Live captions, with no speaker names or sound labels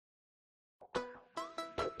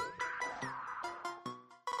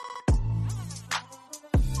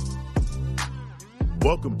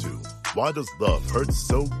Welcome to Why Does Love Hurt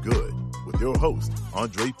So Good with your host,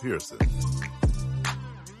 Andre Pearson.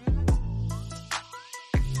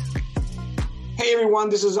 Hey everyone,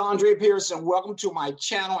 this is Andre Pearson. Welcome to my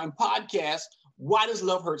channel and podcast, Why Does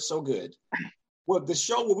Love Hurt So Good? Well, the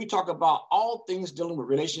show where we talk about all things dealing with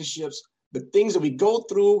relationships, the things that we go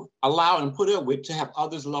through, allow, and put up with to have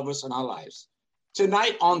others love us in our lives.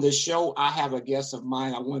 Tonight on the show, I have a guest of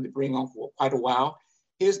mine I wanted to bring on for quite a while.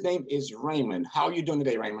 His name is Raymond. How are you doing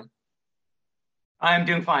today, Raymond? I'm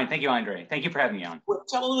doing fine. Thank you, Andre. Thank you for having me on. Well,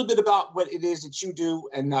 tell a little bit about what it is that you do.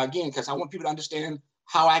 And again, because I want people to understand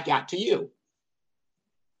how I got to you.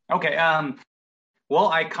 Okay. Well,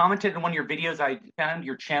 I commented on one of your videos. I found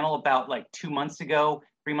your channel about like 3 months ago,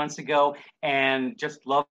 and just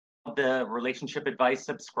loved the relationship advice,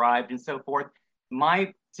 subscribed and so forth.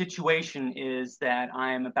 My situation is that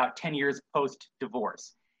I'm about 10 years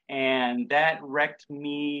post-divorce. And that wrecked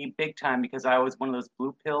me big time because I was one of those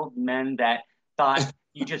blue-pilled men that thought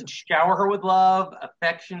you just shower her with love,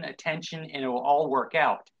 affection, attention, and it will all work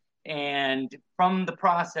out. And from the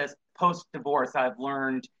process, post-divorce, I've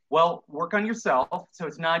learned, well, work on yourself. So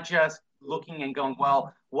it's not just looking and going,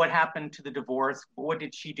 well, what happened to the divorce? What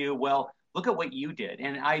did she do? Well, look at what you did.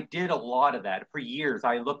 And I did a lot of that for years.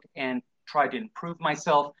 I looked and tried to improve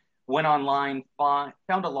myself, went online, found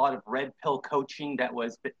a lot of red pill coaching that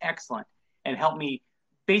was excellent and helped me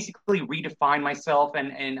basically redefine myself.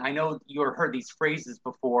 And I know you've heard these phrases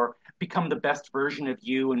before, become the best version of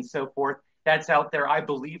you and so forth. That's out there. I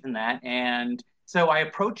believe in that. And so I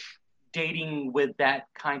approach dating with that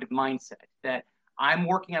kind of mindset that I'm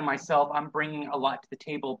working on myself. I'm bringing a lot to the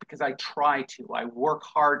table because I try to. I work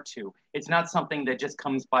hard to. It's not something that just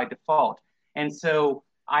comes by default. And so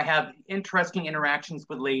I have interesting interactions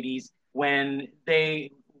with ladies when I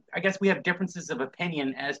guess we have differences of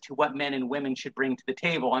opinion as to what men and women should bring to the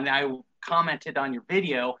table. And I commented on your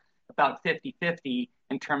video about 50-50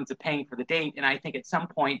 in terms of paying for the date. And I think at some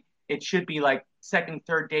point it should be like second,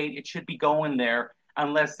 third date. It should be going there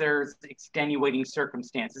unless there's extenuating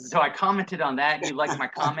circumstances. So I commented on that and you liked my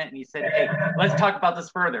comment and you said, hey, let's talk about this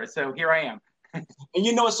further. So here I am. And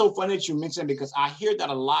you know, it's so funny that you mentioned because I hear that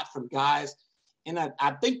a lot from guys. And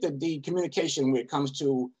I think that the communication when it comes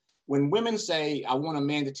to when women say, I want a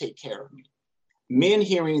man to take care of me, men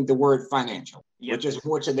hearing the word financial, which is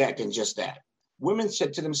more to that than just that. Women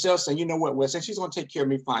said to themselves, saying, you know what, well, since he's going to take care of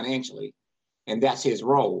me financially, and that's his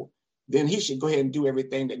role, then he should go ahead and do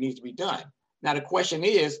everything that needs to be done. Now, the question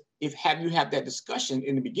is, have you had that discussion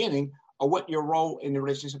in the beginning of what your role in the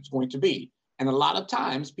relationship is going to be? And a lot of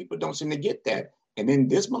times people don't seem to get that. And in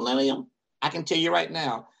this millennium, I can tell you right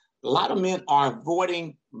now, a lot of men are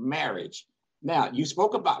avoiding marriage. Now, you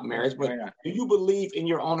spoke about marriage, but do you believe in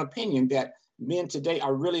your own opinion that men today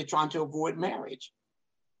are really trying to avoid marriage?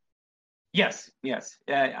 Yes.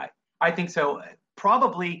 I think so.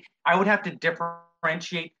 Probably, I would have to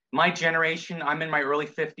differentiate my generation. I'm in my early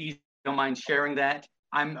 50s. Don't mind sharing that.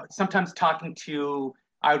 I'm sometimes talking to,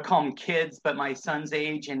 I would call them kids, but my son's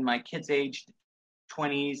age and my kid's age,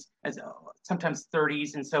 20s, sometimes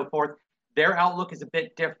 30s and so forth. Their outlook is a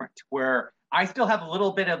bit different, where I still have a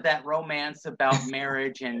little bit of that romance about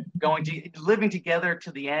marriage and living together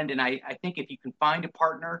to the end. And I think if you can find a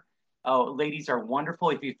partner, ladies are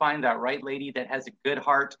wonderful. If you find that right lady that has a good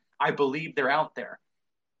heart, I believe they're out there.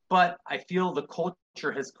 But I feel the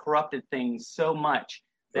culture has corrupted things so much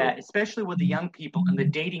that, especially with the young people and the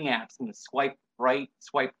dating apps and the swipe right,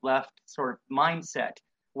 swipe left sort of mindset,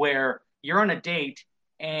 where you're on a date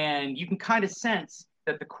and you can kind of sense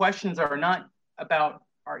that the questions are not about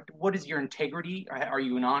what is your integrity? Are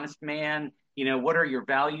you an honest man? You know, what are your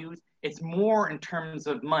values? It's more in terms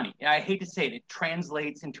of money. I hate to say it, it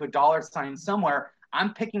translates into a dollar sign somewhere.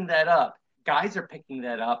 I'm picking that up. Guys are picking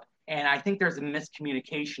that up. And I think there's a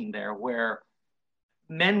miscommunication there where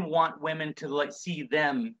men want women to see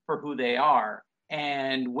them for who they are.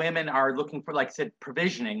 And women are looking for, like I said,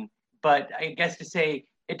 provisioning. But I guess to say,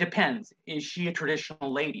 it depends. Is she a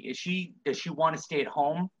traditional lady? Does she want to stay at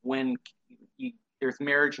home when there's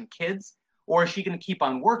marriage and kids? Or is she going to keep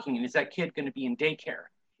on working? And is that kid going to be in daycare?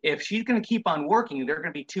 If she's going to keep on working, there are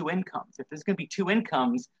going to be two incomes. If there's going to be two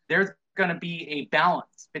incomes, there's going to be a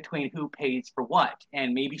balance between who pays for what.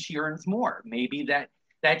 And maybe she earns more. Maybe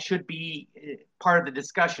that should be part of the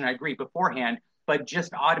discussion. I agree beforehand. But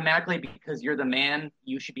just automatically because you're the man,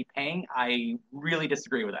 you should be paying. I really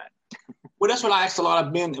disagree with that. Well, that's what I asked a lot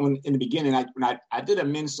of men in the beginning. I did a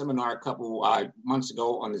men's seminar a couple months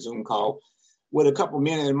ago on the Zoom call with a couple of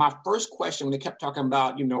men. And my first question, when they kept talking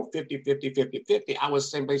about, 50, I was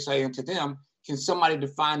simply saying to them, can somebody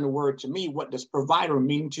define the word to me? What does provider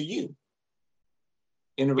mean to you?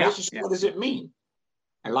 In a relationship, what does it mean?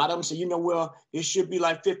 And a lot of them say, well, it should be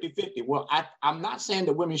like 50-50. Well, I'm not saying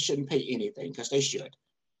that women shouldn't pay anything, because they should.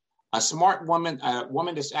 A smart woman, a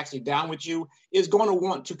woman that's actually down with you, is going to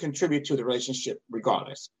want to contribute to the relationship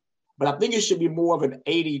regardless. But I think it should be more of an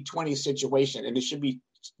 80-20 situation, and it should be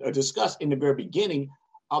discussed in the very beginning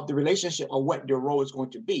of the relationship of what their role is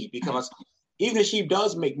going to be. Because even if she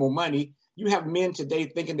does make more money, you have men today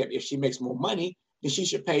thinking that if she makes more money, then she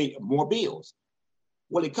should pay more bills.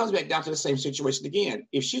 Well, it comes back down to the same situation again.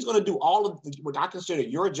 If she's going to do all of what I consider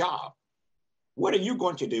your job, what are you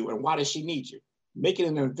going to do, and why does she need you? Making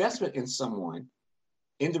an investment in someone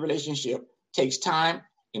in the relationship takes time,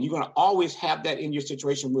 and you're going to always have that in your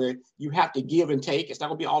situation where you have to give and take. It's not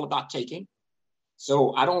going to be all about taking.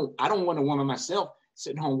 So I don't want a woman myself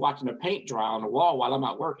sitting home watching the paint dry on the wall while I'm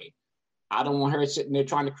out working. I don't want her sitting there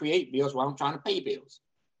trying to create bills while I'm trying to pay bills.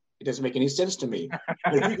 It doesn't make any sense to me.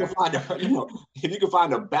 But if you can find a balance, if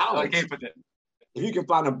you can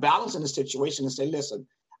find a balance in the situation and say, listen,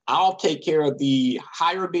 I'll take care of the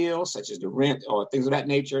higher bills, such as the rent or things of that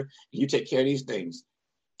nature, and you take care of these things.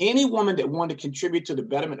 Any woman that wants to contribute to the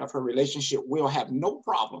betterment of her relationship will have no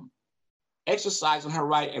problem exercising her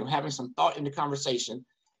right and having some thought in the conversation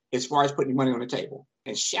as far as putting money on the table.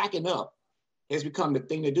 And shacking up has become the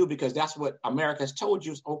thing to do, because that's what America has told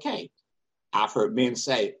you is okay. I've heard men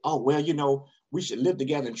say, oh, well, we should live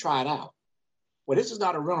together and try it out. Well, this is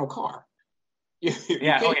not a rental car. You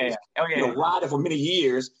ride it for many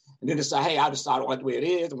years and then decide, hey, I decide I like the way it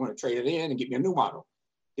is. I want to trade it in and get me a new model.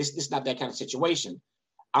 It's not that kind of situation.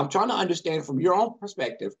 I'm trying to understand from your own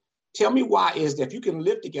perspective. Tell me why is that if you can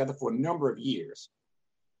live together for a number of years,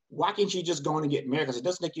 why can't you just go on and get married? Because it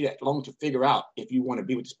doesn't take you that long to figure out if you want to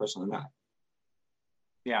be with this person or not.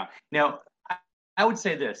 Yeah. Now, I would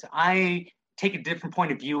say this. I take a different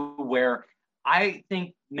point of view where I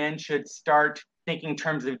think men should start thinking in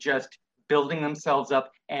terms of just building themselves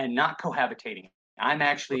up and not cohabitating. I'm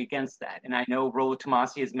actually against that. And I know Rollo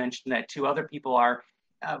Tomassi has mentioned that too. Other people are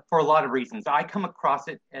for a lot of reasons. I come across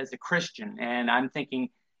it as a Christian, and I'm thinking,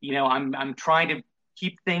 I'm trying to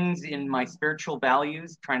keep things in my spiritual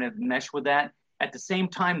values, trying to mesh with that. At the same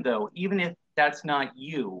time, though, even if that's not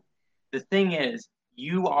you, the thing is,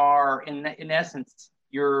 you are, in essence,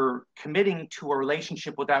 you're committing to a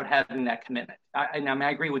relationship without having that commitment. I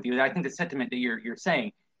agree with you. I think the sentiment that you're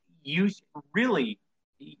saying, you really,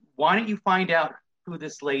 why don't you find out who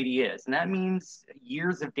this lady is? And that means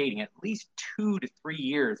years of dating, at least 2 to 3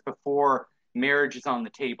 years before marriage is on the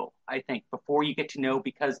table, I think, before you get to know,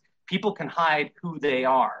 because people can hide who they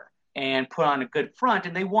are and put on a good front,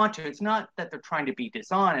 and they want to. It's not that they're trying to be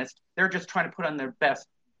dishonest. They're just trying to put on their best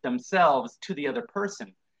themselves to the other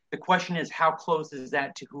person. The question is, how close is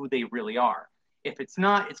that to who they really are? If it's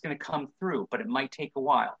not, it's going to come through, but it might take a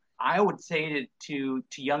while. I would say to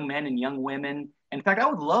young men and young women, in fact, I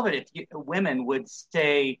would love it if women would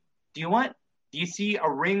say, do you see a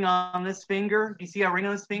ring on this finger? Do you see a ring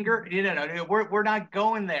on this finger? No, we're not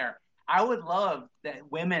going there. I would love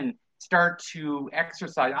that women start to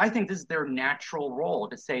exercise. I think this is their natural role,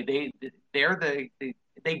 to say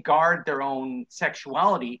they guard their own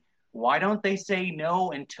sexuality. Why don't they say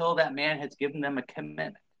no until that man has given them a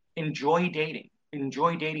commitment? Enjoy dating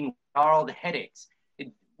without all the headaches.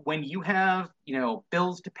 When you have,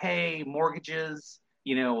 bills to pay, mortgages,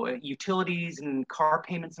 utilities and car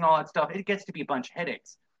payments and all that stuff, it gets to be a bunch of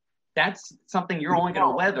headaches. That's something you're only going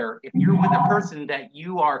to weather if you're with a person that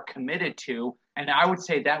you are committed to. And I would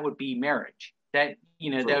say that would be marriage. That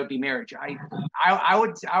would be marriage. I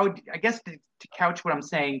would, I guess, to couch what I'm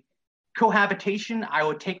saying, cohabitation, I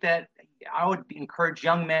would take that. I would encourage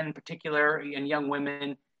young men in particular and young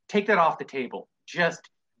women, take that off the table. Just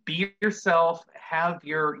be yourself, have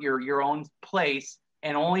your own place,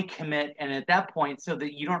 and only commit. And at that point, so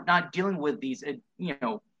that you're not dealing with these,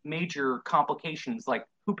 major complications like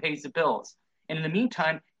who pays the bills. And in the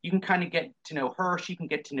meantime, you can kind of get to know her. She can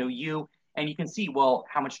get to know you. And you can see, well,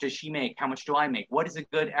 how much does she make? How much do I make? What is a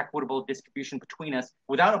good equitable distribution between us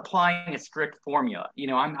without applying a strict formula?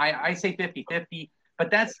 I say 50-50, but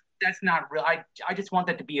that's not real. I just want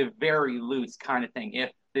that to be a very loose kind of thing. If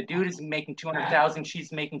the dude is making 200,000,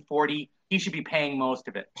 she's making 40, he should be paying most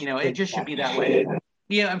of it. It just should be that way.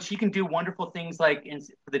 She can do wonderful things like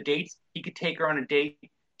for the dates. He could take her on a date.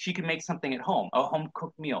 She could make something at home, a home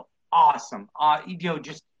cooked meal. Awesome.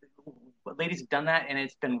 Just ladies have done that, and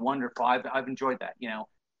it's been wonderful. I've enjoyed that.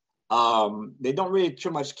 They don't really too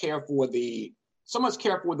much care for the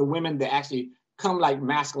women that actually come like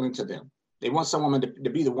masculine to them. They want some woman to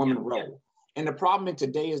be the woman role. And the problem in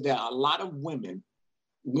today is that a lot of women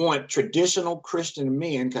want traditional Christian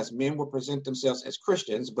men, because men will present themselves as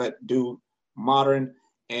Christians, but do modern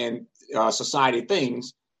and society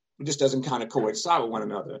things. It just doesn't kind of coincide with one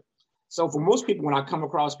another. So for most people, when I come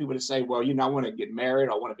across people that say, well, I want to get married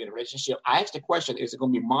or I want to be in a relationship, I ask the question, is it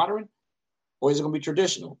going to be modern or is it going to be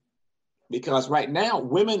traditional? Because right now,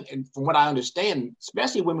 women, and from what I understand,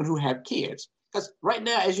 especially women who have kids, because right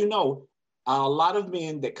now, as you know, a lot of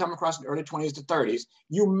men that come across in the early 20s to 30s,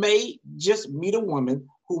 you may just meet a woman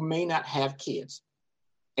who may not have kids.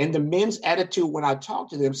 And the men's attitude, when I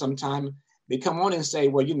talk to them sometimes, they come on and say,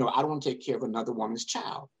 well, I don't want to take care of another woman's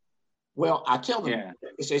child. Well, I tell them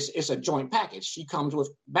it's a joint package. She comes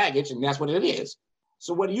with baggage, and that's what it is.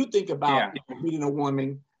 So what do you think about meeting a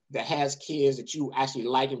woman that has kids that you actually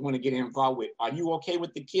like and want to get involved with? Are you okay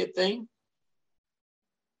with the kid thing?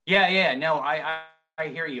 Yeah. No, I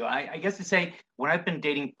hear you. I guess to say, when I've been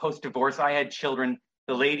dating post-divorce, I had children.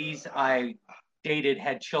 The ladies I dated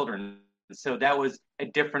had children. So that was a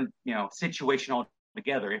different, situation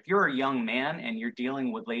altogether. If you're a young man and you're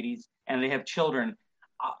dealing with ladies and they have children,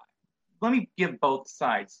 let me give both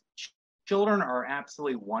sides. Children are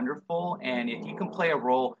absolutely wonderful. And if you can play a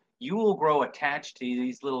role, you will grow attached to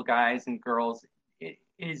these little guys and girls. It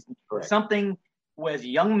is something as a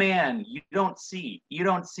young man you don't see.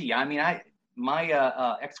 I mean,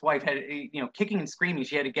 my ex-wife had, kicking and screaming.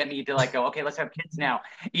 She had to get me to go, okay, let's have kids now.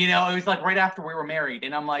 It was like right after we were married.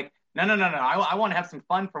 And I'm like, no. I want to have some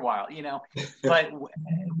fun for a while, But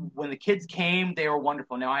when the kids came, they were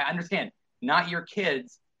wonderful. Now, I understand, not your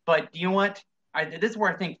kids, but you know what? This is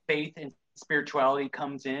where I think faith and spirituality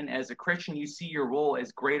comes in. As a Christian, you see your role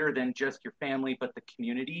as greater than just your family, but the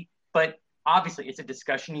community. But obviously, it's a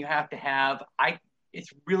discussion you have to have.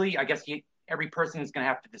 It's really, I guess, every person is going to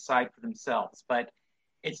have to decide for themselves. But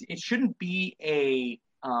it shouldn't be it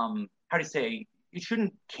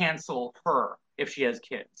shouldn't cancel her if she has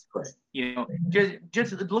kids. Right.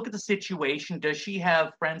 Just look at the situation. Does she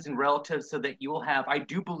have friends and relatives so that you will have? I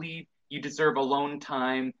do believe you deserve alone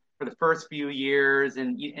time for the first few years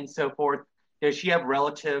and so forth. Does she have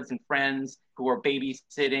relatives and friends who are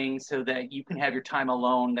babysitting so that you can have your time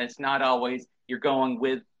alone? That's not always you're going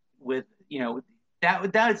with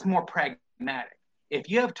that is more pragmatic. If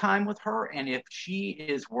you have time with her and if she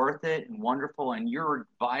is worth it and wonderful and you're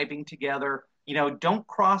vibing together, don't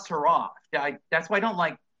cross her off. That's why I don't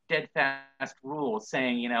like dead fast rules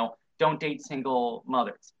saying, don't date single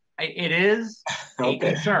mothers. It is a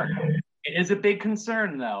concern. It is a big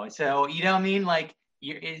concern, though. So,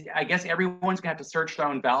 I guess everyone's going to have to search their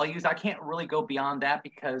own values. I can't really go beyond that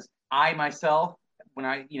because I myself, when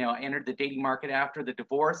I entered the dating market after the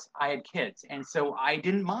divorce, I had kids. And so I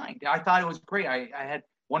didn't mind. I thought it was great. I had a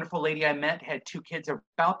wonderful lady I met, had two kids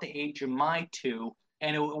about the age of my two,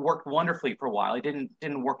 and it worked wonderfully for a while. It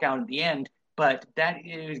didn't work out in the end. But that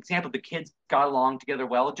is an example. The kids got along together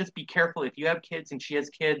well. Just be careful if you have kids and she has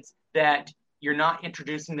kids that you're not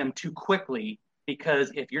introducing them too quickly,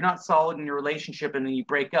 because if you're not solid in your relationship and then you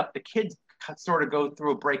break up, the kids sort of go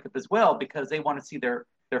through a breakup as well because they want to see their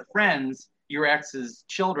friends, your ex's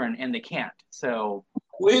children, and they can't. So,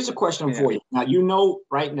 well, here's a question for you. Now,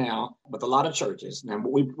 right now, with a lot of churches, now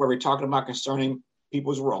where we're talking about concerning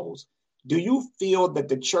people's roles, do you feel that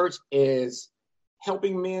the church is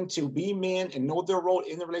helping men to be men and know their role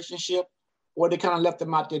in the relationship, or they kind of left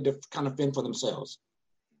them out there to kind of fend for themselves?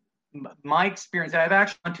 My experience, I've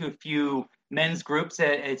actually gone to a few men's groups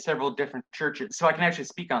at several different churches, so I can actually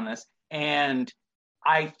speak on this. And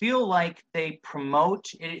I feel like they promote,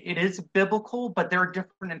 it is biblical, but there are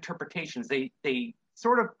different interpretations. They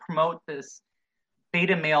sort of promote this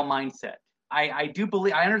beta male mindset. I do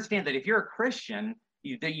believe, I understand that if you're a Christian,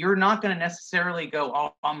 that you're not going to necessarily go,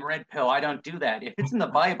 oh, I'm red pill, I don't do that. If it's in the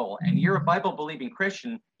Bible and you're a Bible believing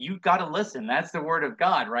Christian, you've got to listen. That's the word of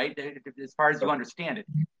God, right? As far as you understand it.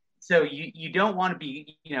 So you don't want to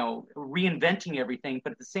be, reinventing everything,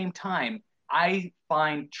 but at the same time, I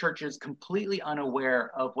find churches completely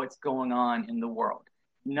unaware of what's going on in the world.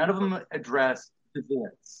 None of them address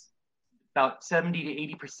divorce. About 70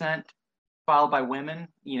 to 80% filed by women.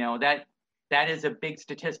 That is a big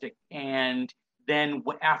statistic. And then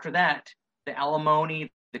after that, the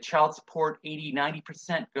alimony, the child support, 80,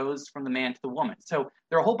 90% goes from the man to the woman. So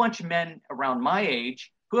there are a whole bunch of men around my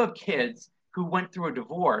age who have kids who went through a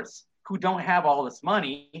divorce, who don't have all this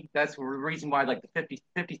money. That's the reason why the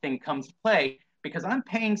 50-50 thing comes to play, because I'm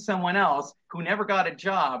paying someone else who never got a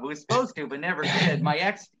job, who was supposed to, but never did. My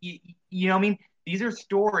ex, these are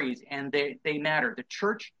stories and they matter. The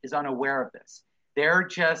church is unaware of this. They're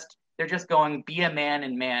just going, be a man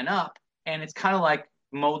and man up. And it's kind of like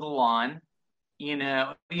mow the lawn, take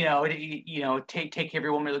care of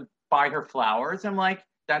your woman, buy her flowers. I'm like,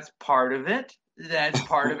 that's part of it. That's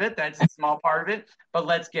part of it. That's a small part of it. But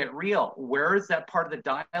let's get real. Where is that part of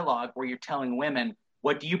the dialogue where you're telling women,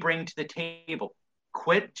 What do you bring to the table?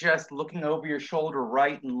 Quit just looking over your shoulder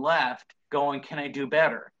right and left, going, can I do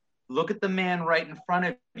better? Look at the man right in front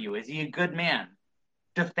of you. Is he a good man?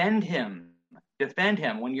 Defend him. Defend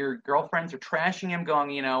him. When your girlfriends are trashing him,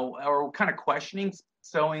 going, or kind of questioning,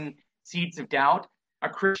 sowing seeds of doubt, a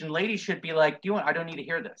Christian lady should be like, I don't need to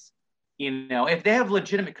hear this. If they have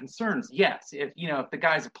legitimate concerns, yes. If the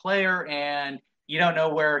guy's a player and you don't know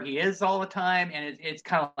where he is all the time, and it's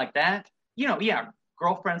kind of like that, yeah,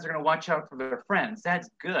 girlfriends are going to watch out for their friends. That's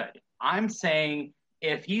good. I'm saying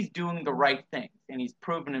if he's doing the right things and he's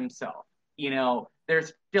proven himself,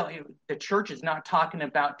 there's still, the church is not talking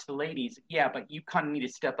about to the ladies, yeah, but you kind of need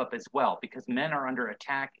to step up as well, because men are under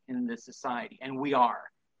attack in this society, and we are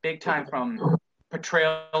big time, from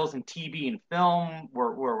portrayals in TV and film,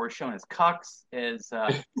 where we're shown as cucks, as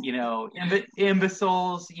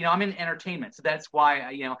imbeciles. I'm in entertainment, so that's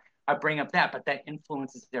why I bring up that. But that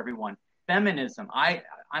influences everyone. Feminism.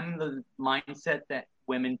 I'm the mindset that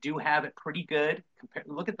women do have it pretty good.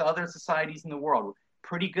 Look at the other societies in the world.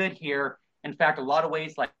 Pretty good here. In fact, a lot of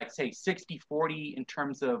ways, like say 60-40 in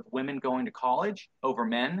terms of women going to college over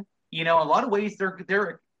men. A lot of ways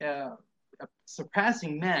they're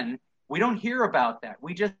surpassing men. We don't hear about that.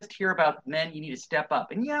 We just hear about men, you need to step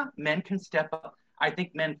up. And yeah, men can step up. I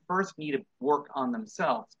think men first need to work on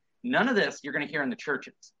themselves. None of this you're going to hear in the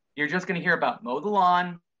churches. You're just going to hear about mow the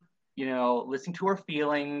lawn, listen to her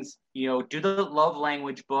feelings, do the love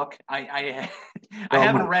language book. I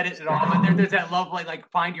haven't read it at all, but there's that love,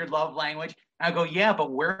 like find your love language. And I go, yeah,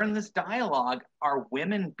 but where in this dialogue are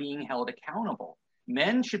women being held accountable?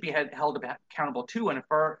 Men should be held accountable too. And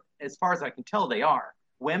as far as I can tell, they are.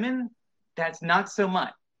 Women, that's not so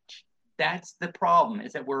much. That's the problem,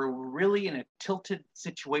 is that we're really in a tilted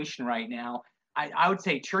situation right now. I would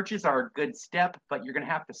say churches are a good step, but you're going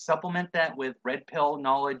to have to supplement that with red pill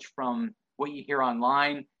knowledge from what you hear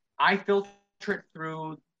online. I filter it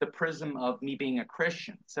through the prism of me being a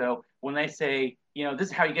Christian. So when they say, this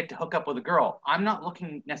is how you get to hook up with a girl, I'm not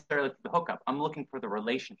looking necessarily for the hookup. I'm looking for the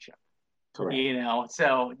relationship. Correct.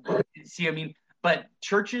 So see, but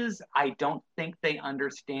churches, I don't think they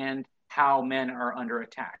understand how men are under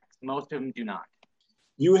attack. Most of them do not.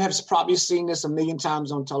 You have probably seen this a million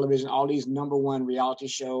times on television, all these #1 reality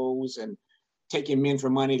shows and taking men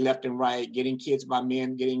for money left and right, getting kids by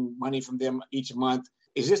men, getting money from them each month.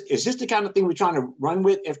 Is this the kind of thing we're trying to run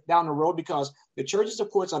with down the road? Because the churches,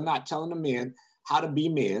 of course, are not telling the men how to be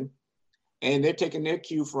men. And they're taking their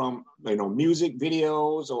cue from, music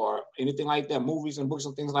videos or anything like that, movies and books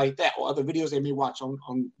and things like that, or other videos they may watch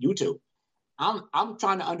on YouTube. I'm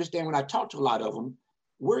trying to understand, when I talk to a lot of them,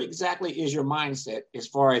 where exactly is your mindset as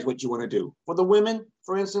far as what you want to do? For the women,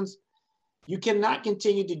 for instance, you cannot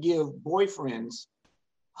continue to give boyfriends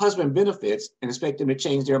husband benefits and expect them to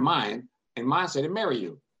change their mind and mindset and marry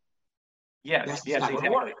you. Yes,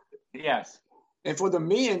 exactly. Yes. And for the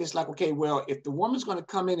men, it's like, okay, well, if the woman's going to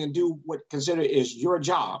come in and do what considered is your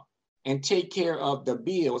job and take care of the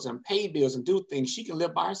bills and pay bills and do things, she can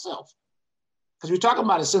live by herself. Because we're talking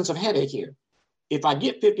about a sense of headache here. If I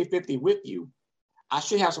get 50-50 with you, I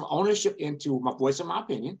should have some ownership into my voice and my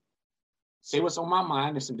opinion, say what's on my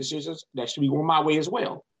mind, and some decisions that should be going my way as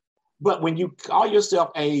well. But when you call yourself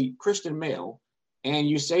a Christian male and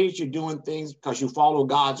you say that you're doing things because you follow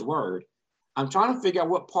God's word, I'm trying to figure out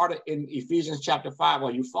what part in Ephesians chapter 5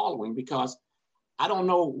 are you following, because I don't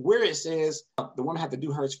know where it says the woman had to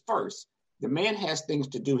do hers first. The man has things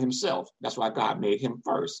to do himself. That's why God made him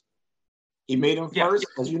first. He made him first,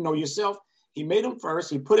 as you know yourself. He made him first.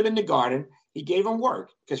 He put him in the garden. He gave him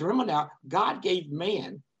work. Because remember now, God gave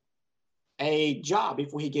man a job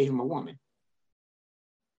before he gave him a woman.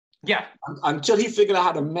 Yeah. Until he figured out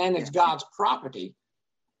how to manage God's property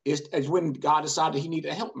is when God decided he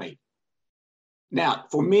needed a helpmate. Now,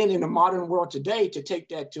 for men in the modern world today, to take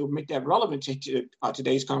that, to make that relevant to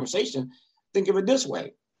today's conversation, think of it this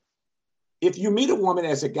way. If you meet a woman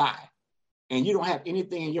as a guy and you don't have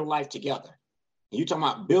anything in your life together, and you're talking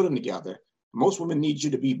about building together, most women need you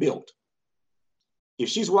to be built. If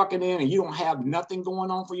she's walking in and you don't have nothing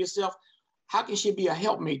going on for yourself, how can she be a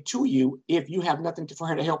helpmate to you if you have nothing for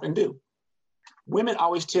her to help and do? Women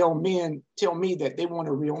always tell me that they want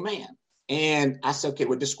a real man. And I said, okay,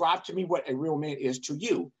 well, describe to me what a real man is to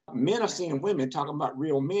you. Men are seeing women talking about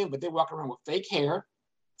real men, but they walk around with fake hair,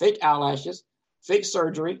 fake eyelashes, fake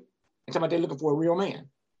surgery, and talking about they're looking for a real man.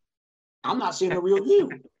 I'm not seeing a real you.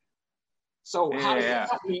 So how does it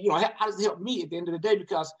help me? How does it help me at the end of the day?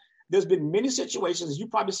 Because there's been many situations, you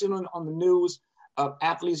probably seen on the news, of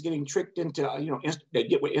athletes getting tricked into, they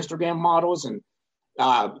get with Instagram models and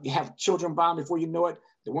have children by them before you know it.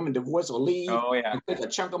 The woman divorce or leave and take a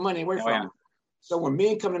chunk of money away from them. So when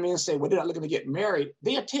men come to me and say, well, they're not looking to get married,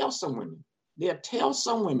 they'll tell some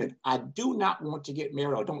women, I do not want to get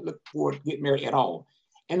married or don't look forward to get married at all.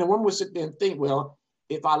 And the woman will sit there and think, well,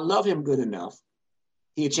 if I love him good enough,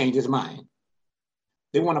 he'll change his mind.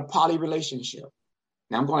 They want a poly relationship.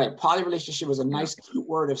 Now I'm going to poly relationship is a nice cute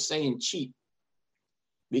word of saying cheap.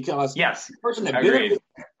 Because yes, the person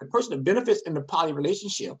that benefits in the poly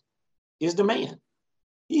relationship is the man.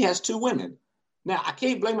 He has two women. Now, I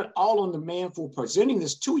can't blame it all on the man for presenting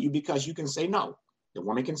this to you because you can say no. The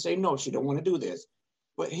woman can say no, she don't want to do this.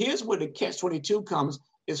 But here's where the catch-22 comes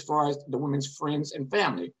as far as the women's friends and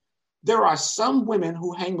family. There are some women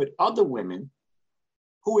who hang with other women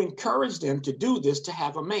who encourage them to do this to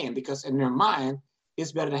have a man because in their mind,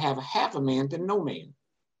 it's better to have half a man than no man.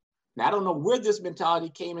 Now, I don't know where this mentality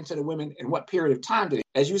came into the women and what period of time did it.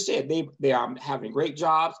 As you said, they are having great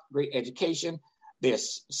jobs, great education. They're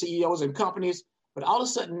CEOs in companies. But all of a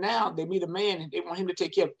sudden now they meet a man and they want him to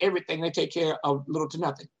take care of everything. They take care of little to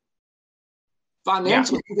nothing.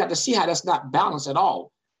 Financially, you got to see how that's not balanced at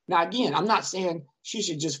all. Now, again, I'm not saying she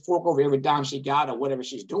should just fork over every dime she got or whatever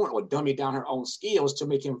she's doing or dummy down her own skills to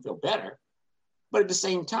make him feel better. But at the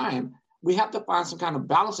same time, we have to find some kind of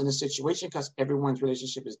balance in the situation because everyone's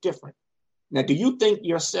relationship is different. Now, do you think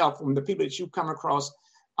yourself, from the people that you come across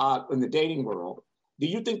in the dating world, do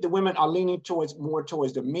you think the women are leaning more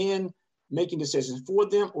towards the men making decisions for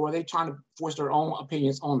them, or are they trying to force their own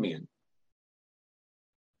opinions on men?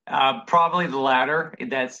 Probably the latter.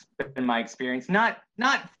 That's been my experience. Not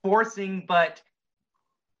forcing, but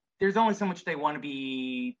there's only so much they want to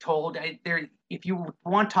be told. If you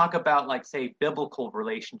want to talk about, like, say, biblical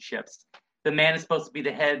relationships, the man is supposed to be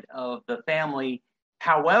the head of the family.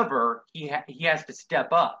 However, he has to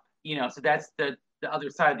step up. So that's the other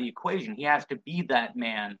side of the equation. He has to be that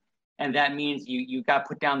man, and that means you got to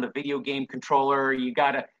put down the video game controller. You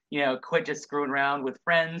got to quit just screwing around with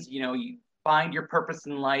friends. You find your purpose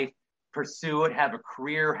in life, pursue it, have a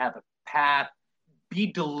career, have a path, be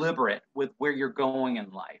deliberate with where you're going in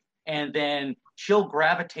life. And then she'll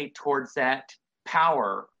gravitate towards that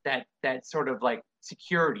power, that sort of like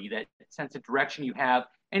security, that sense of direction you have.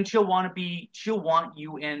 And she'll want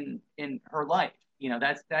you in her life.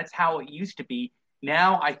 That's how it used to be.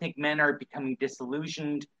 Now I think men are becoming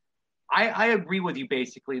disillusioned. I agree with you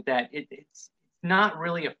basically that it's not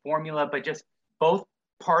really a formula, but just both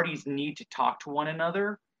parties need to talk to one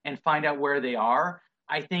another and find out where they are.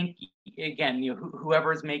 I think, again,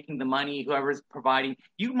 whoever's making the money, whoever's providing,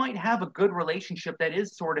 you might have a good relationship that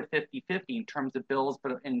is sort of 50-50 in terms of bills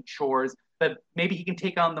and chores, but maybe he can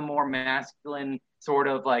take on the more masculine sort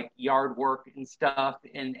of like yard work and stuff,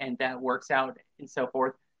 and that works out and so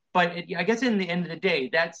forth. But I guess in the end of the day,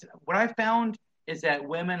 that's what I found is that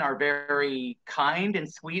women are very kind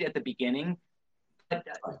and sweet at the beginning, but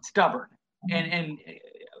stubborn. And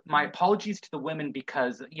my apologies to the women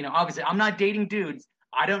because, obviously I'm not dating dudes.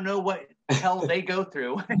 I don't know what hell they go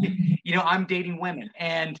through. I'm dating women.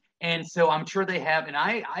 And so I'm sure they have. And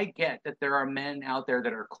I get that there are men out there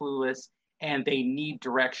that are clueless and they need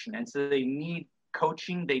direction. And so they need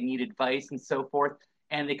coaching, they need advice and so forth.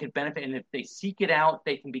 And they could benefit. And if they seek it out,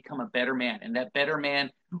 they can become a better man. And that better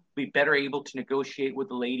man will be better able to negotiate with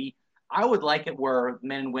the lady. I would like it where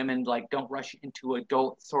men and women don't rush into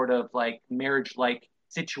adult sort of like marriage-like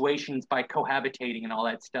situations by cohabitating and all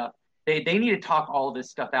that stuff. They need to talk all this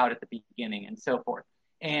stuff out at the beginning and so forth.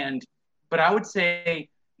 But I would say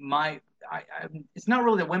it's not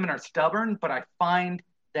really that women are stubborn, but I find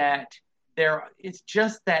that it's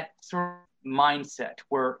just that sort of mindset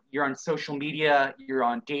where you're on social media, you're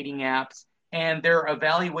on dating apps, and they're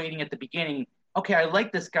evaluating at the beginning, okay, I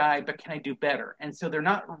like this guy, but can I do better? And so they're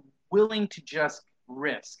not willing to just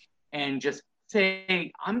risk and just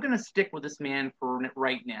say, I'm going to stick with this man for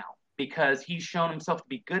right now because he's shown himself to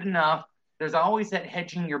be good enough. There's always that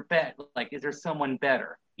hedging your bet. Like, is there someone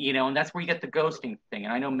better? And that's where you get the ghosting thing.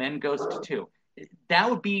 And I know men ghost too. That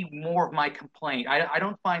would be more of my complaint. I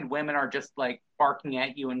don't find women are just like barking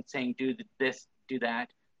at you and saying, do this, do that.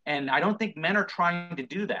 And I don't think men are trying to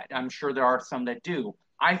do that. I'm sure there are some that do.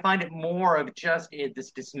 I find it more of just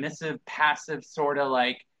this dismissive, passive sort of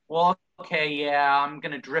like, well, okay, yeah, I'm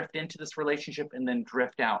going to drift into this relationship and then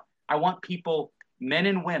drift out. I want people, men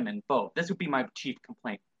and women, both. This would be my chief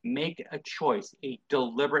complaint. Make a choice, a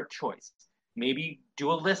deliberate choice. Maybe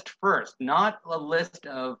do a list first, not a list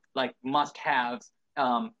of like must-haves,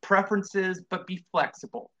 preferences, but be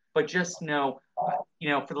flexible. But just know,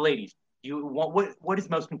 for the ladies, what is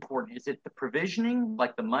most important? Is it the provisioning,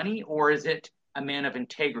 like the money, or is it a man of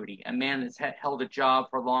integrity, a man that's held a job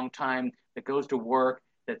for a long time, that goes to work,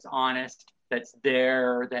 that's honest, that's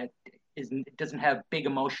there, that doesn't have big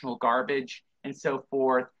emotional garbage, and so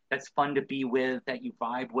forth, that's fun to be with, that you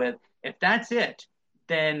vibe with. If that's it,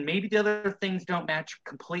 then maybe the other things don't match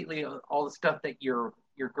completely all the stuff that your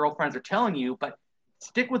girlfriends are telling you, but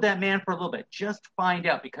stick with that man for a little bit. Just find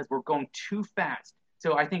out, because we're going too fast.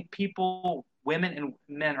 So I think people, women and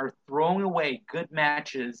men, are throwing away good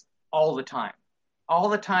matches all the time. All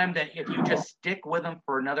the time, that if you just stick with them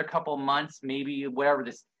for another couple of months, maybe whatever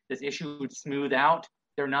this issue would smooth out,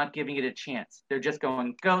 they're not giving it a chance. They're just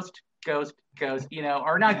going ghost, ghost, ghost,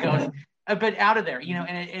 or not ghost, but out of there,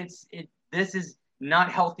 and this is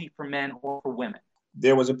not healthy for men or for women.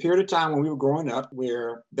 There was a period of time when we were growing up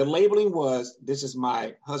where the labeling was, this is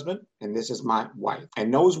my husband and this is my wife.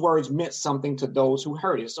 And those words meant something to those who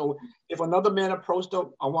heard it. So if another man approached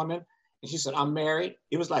a woman and she said, I'm married,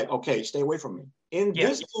 it was like, okay, stay away from me. In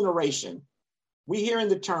this generation, we hearing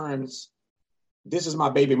the terms, this is my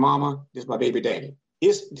baby mama, this is my baby daddy.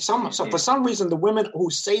 So for some reason, the women who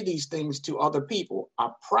say these things to other people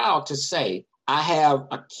are proud to say, I have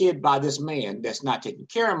a kid by this man that's not taking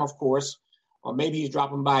care of him, of course, or maybe he's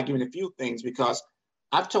dropping by giving a few things, because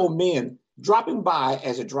I've told men, dropping by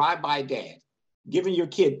as a drive-by dad, giving your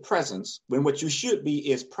kid presents when what you should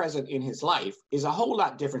be is present in his life, is a whole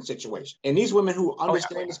lot different situation. And these women who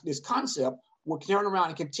understand this concept will turn around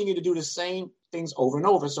and continue to do the same things over and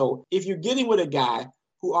over. So if you're getting with a guy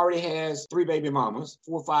who already has 3 baby mamas,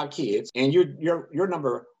 4 or 5 kids, and you're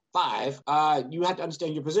number 5, you have to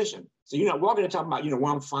understand your position. So you're not walking and talking about,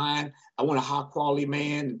 well, I'm fine, I want a high quality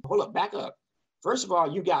man. Hold up, back up. First of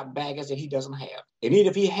all, you got baggage that he doesn't have. And even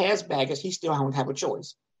if he has baggage, he still don't have a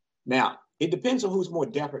choice. Now, it depends on who's more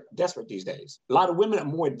desperate these days. A lot of women are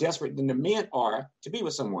more desperate than the men are to be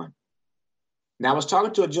with someone. Now, I was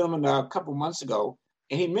talking to a gentleman a couple months ago,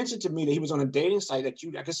 and he mentioned to me that he was on a dating site that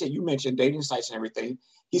like I said, you mentioned dating sites and everything.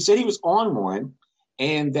 He said he was on one,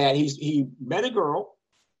 and that he met a girl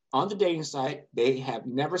on the dating site. They have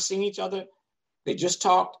never seen each other. They just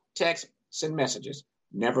talked, text, send messages,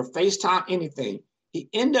 never FaceTime, anything. He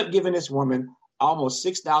ended up giving this woman almost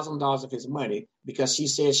 $6,000 of his money because she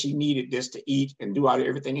said she needed this to eat and do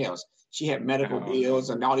everything else. She had medical bills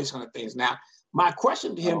and all these kind of things. Now, my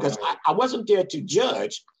question to him, because I wasn't there to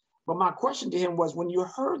judge, but my question to him was, when you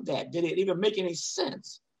heard that, did it even make any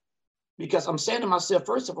sense? Because I'm saying to myself,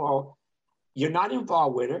 first of all, you're not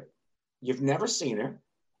involved with her. You've never seen her.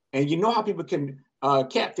 And you know how people can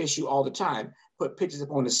catfish you all the time, put pictures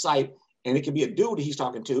up on the site, and it could be a dude that he's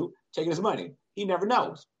talking to, taking his money. He never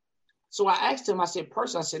knows. So I asked him, I said,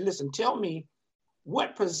 listen, tell me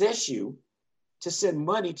what possessed you to send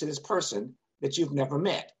money to this person that you've never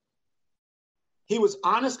met? He was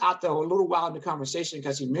honest out there a little while in the conversation,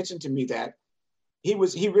 because he mentioned to me that he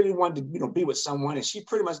really wanted to, be with someone, and she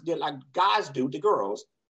pretty much did like guys do to girls.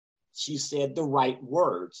 She said the right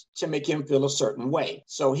words to make him feel a certain way.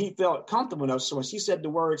 So he felt comfortable enough. So when she said the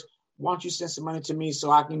words, why don't you send some money to me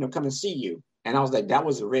so I can, come and see you? And I was like, that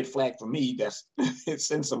was a red flag for me. That's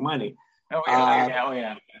send some money. Oh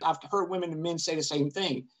yeah. I've heard women and men say the same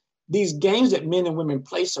thing. These games that men and women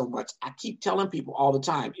play so much, I keep telling people all the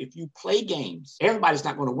time, if you play games, everybody's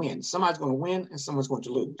not going to win. Somebody's going to win and someone's going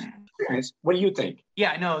to lose. What do you think?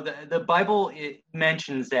 Yeah, no, the Bible, it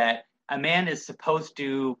mentions that a man is supposed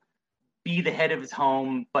to be the head of his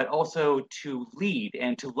home, but also to lead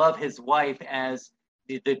and to love his wife as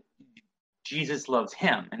the Jesus loves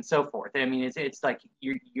him, and so forth. I mean, it's like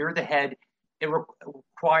you're the head. It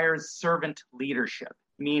requires servant leadership,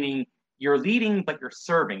 meaning you're leading, but you're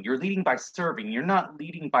serving. You're leading by serving. You're not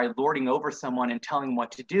leading by lording over someone and telling them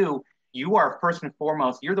what to do. You are first and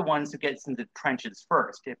foremost, you're the ones who gets in the trenches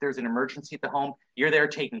first. If there's an emergency at the home, you're there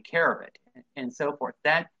taking care of it, and so forth.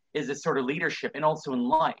 That is a sort of leadership, and also in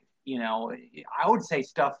life. I would say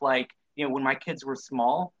stuff like, when my kids were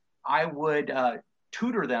small, I would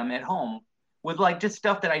tutor them at home with like just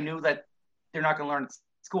stuff that I knew that they're not going to learn at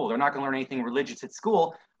school. They're not going to learn anything religious at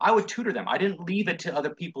school. I would tutor them. I didn't leave it to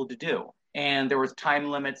other people to do. And there was time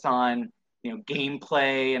limits on,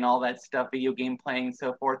 gameplay and all that stuff, video game playing and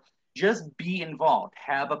so forth. Just be involved,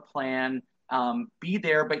 have a plan, be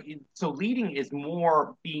there. So leading is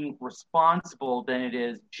more being responsible than it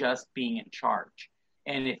is just being in charge.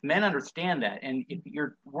 And if men understand that, and if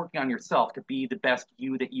you're working on yourself to be the best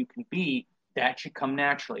you that you can be, that should come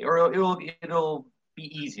naturally, or it'll be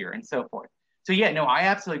easier and so forth. So yeah, no, I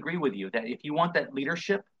absolutely agree with you that if you want that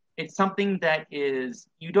leadership, it's something that is,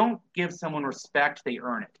 you don't give someone respect, they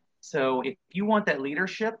earn it. So if you want that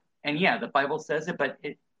leadership, and yeah, the Bible says it, but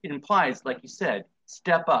it implies, like you said,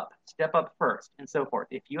 step up first and so forth.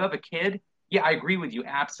 If you have a kid, yeah, I agree with you,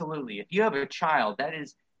 absolutely. If you have a child, that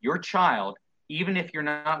is your child. Even if you're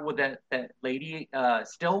not with that lady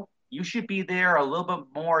still, you should be there a little bit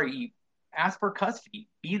more. ask for custody.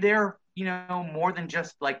 Be there, more than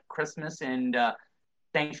just like Christmas and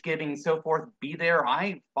Thanksgiving and so forth. Be there.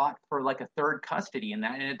 I fought for like a third custody in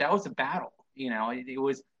that, and that was a battle. It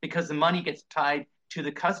was because the money gets tied to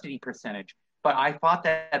the custody percentage. But I fought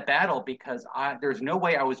that battle because there's no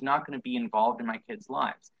way I was not going to be involved in my kids'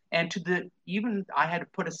 lives. And even I had to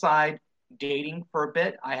put aside dating for a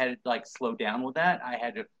bit. I had to like slow down with that. I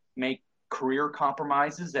had to make career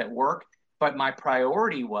compromises at work. But my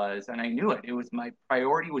priority was, and I knew it, my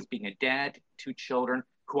priority was being a dad to 2 children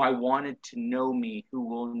who I wanted to know me, who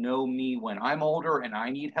will know me when I'm older and I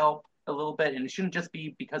need help a little bit. And it shouldn't just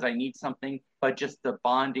be because I need something, but just the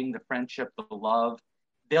bonding, the friendship, the love.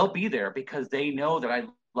 They'll be there because they know that I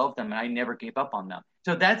love them and I never gave up on them.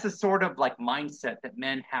 So that's a sort of like mindset that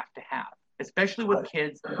men have to have, especially with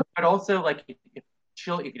kids, but also like if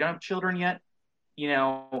you don't have children yet,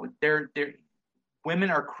 women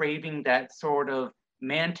are craving that sort of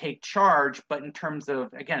man take charge, but in terms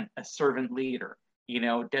of, again, a servant leader.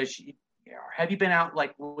 Have you been out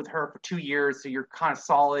like with her for 2 years, so you're kind of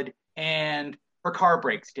solid, and her car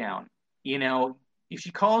breaks down? If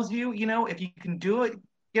she calls you, if you can do it,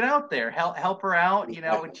 get out there, help her out.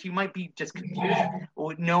 She might be just confused,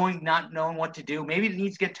 not knowing what to do. Maybe it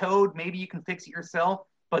needs to get towed. Maybe you can fix it yourself.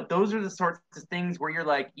 But those are the sorts of things where you're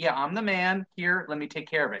like, yeah, I'm the man here. Let me take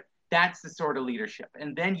care of it. That's the sort of leadership.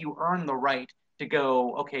 And then you earn the right to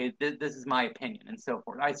go, okay, this is my opinion and so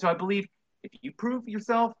forth. So I believe if you prove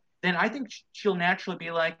yourself, then I think she'll naturally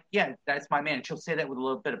be like, yeah, that's my man. She'll say that with a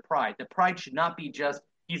little bit of pride. The pride should not be just,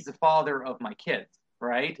 he's the father of my kids,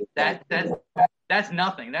 right? That's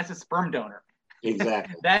nothing. That's a sperm donor.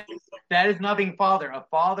 Exactly. That is not being father. A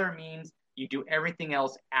father means you do everything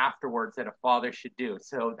else afterwards that a father should do.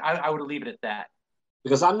 So I would leave it at that.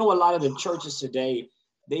 Because I know a lot of the churches today,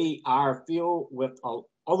 they are filled with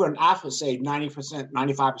over, I would say 90%,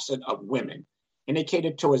 95% of women, and they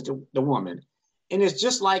cater towards the woman. And it's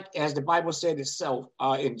just like, as the Bible said itself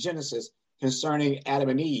in Genesis concerning Adam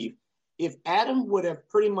and Eve, if Adam would have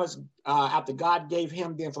pretty much, after God gave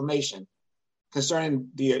him the information concerning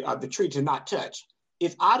the tree to not touch,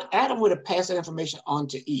 if Adam would have passed that information on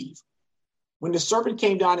to Eve, when the serpent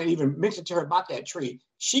came down and even mentioned to her about that tree,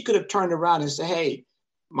 she could have turned around and said, hey,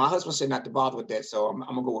 my husband said not to bother with that, so I'm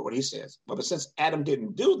going to go with what he says. But since Adam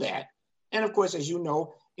didn't do that, and of course, as you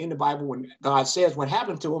know, in the Bible, when God says what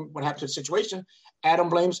happened to him, what happened to the situation, Adam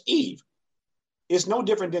blames Eve. It's no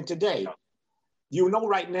different than today.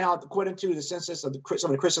 Right now, according to the census of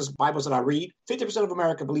some of the Christian Bibles that I read, 50% of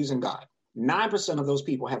America believes in God. 9% of those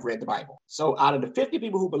people have read the Bible. So out of the 50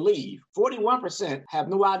 people who believe, 41% have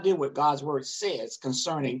no idea what God's word says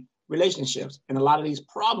concerning relationships. And a lot of these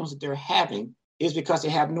problems that they're having is because they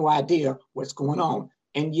have no idea what's going on.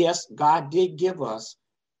 And yes, God did give us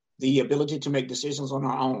the ability to make decisions on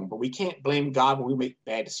our own, but we can't blame God when we make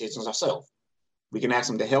bad decisions ourselves. We can ask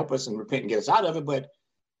him to help us and repent and get us out of it, but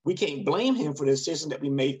we can't blame him for the decision that we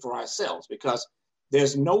made for ourselves, because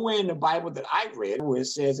there's nowhere in the Bible that I've read where it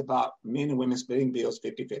says about men and women splitting bills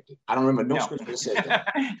 50-50. I don't remember no scripture that says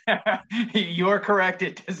that. You are correct.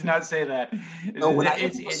 It does not say that. No, when I hear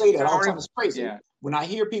people say that all the time, it's crazy. Yeah. When I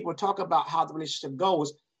hear people talk about how the relationship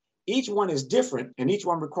goes, each one is different and each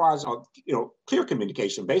one requires clear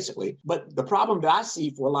communication, basically. But the problem that I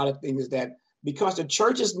see for a lot of things is that because the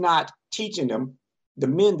church is not teaching them, the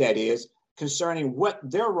men that is, concerning what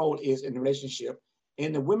their role is in the relationship,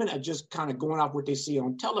 and the women are just kind of going off what they see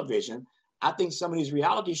on television, I think some of these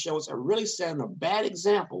reality shows are really setting a bad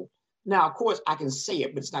example. Now, of course, I can say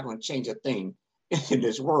it, but it's not going to change a thing in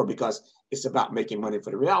this world because it's about making money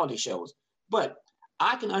for the reality shows. But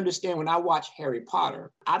I can understand when I watch Harry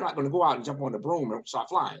Potter, I'm not going to go out and jump on the broom and start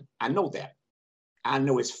flying. I know that. I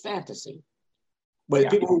know it's fantasy. But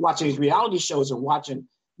people who are watching these reality shows and watching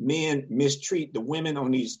men mistreat the women on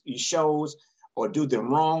these shows or do them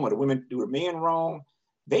wrong, or the women do the men wrong,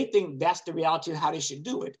 they think that's the reality of how they should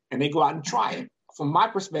do it. And they go out and try it. From my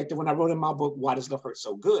perspective, when I wrote in my book, Why Does Love Hurt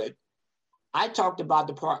So Good? I talked about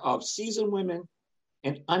the part of seasoned women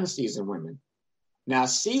and unseasoned women. Now, a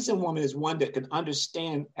seasoned woman is one that can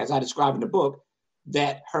understand, as I describe in the book,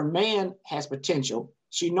 that her man has potential.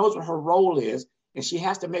 She knows what her role is, and she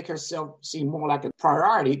has to make herself seem more like a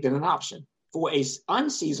priority than an option. For a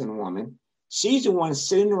unseasoned woman, she's the one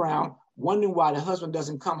sitting around wondering why the husband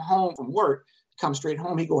doesn't come home from work, come straight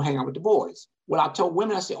home, he go hang out with the boys. Well, I told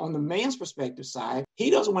women, I said, on the man's perspective side,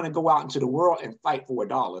 he doesn't want to go out into the world and fight for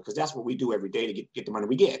 $1, because that's what we do every day to get the money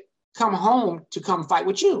we get. Come home to come fight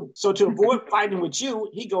with you. So to avoid fighting with you,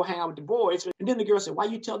 he go hang out with the boys. And then the girl said, why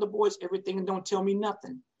you tell the boys everything and don't tell me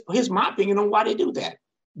nothing? Here's my opinion on why they do that.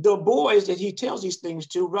 The boys that he tells these things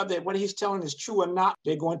to, whether what he's telling is true or not,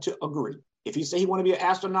 they're going to agree. If he say he want to be an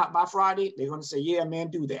astronaut by Friday, they're going to say, yeah, man,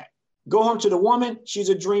 do that. Go home to the woman. She's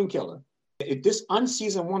a dream killer. If this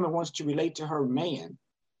unseasoned woman wants to relate to her man,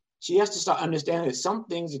 she has to start understanding that some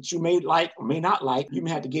things that you may like or may not like, you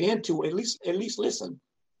may have to get into, at least listen.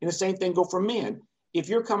 And the same thing go for men. If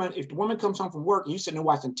the woman comes home from work and you sitting there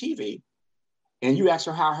watching TV and you ask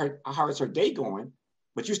her how is her day going,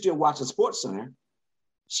 but you're still watching Sports Center,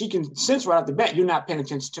 she can sense right off the bat, you're not paying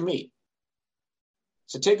attention to me.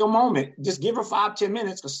 So take a moment, just give her 5-10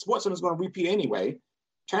 minutes, because Sports Center is going to repeat anyway.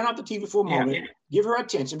 Turn off the TV for a moment, give her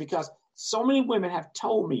attention, because so many women have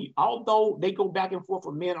told me, although they go back and forth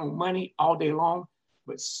with men on money all day long,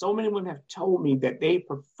 but so many women have told me that they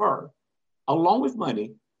prefer, along with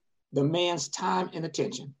money, the man's time and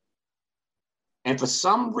attention. And for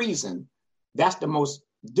some reason, that's the most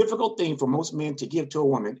difficult thing for most men to give to a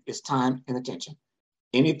woman is time and attention.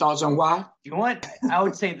 Any thoughts on why? You know what? I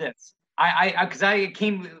would say this. Because I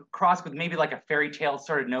came across with maybe like a fairy tale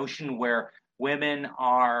sort of notion where women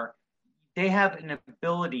they have an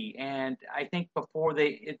ability, and I think before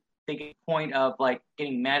they get to the point of like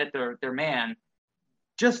getting mad at their man,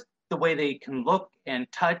 just the way they can look and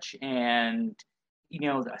touch and,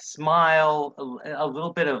 a smile, a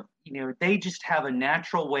little bit of, they just have a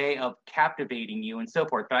natural way of captivating you and so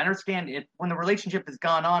forth. But I understand when the relationship has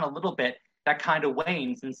gone on a little bit, that kind of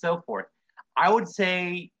wanes and so forth. I would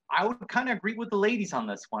kind of agree with the ladies on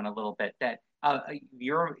this one a little bit, that if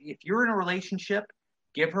you're in a relationship,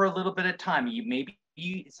 give her a little bit of time. Maybe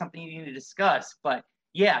something you need to discuss, but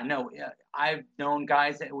yeah, no, I've known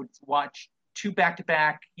guys that would watch 2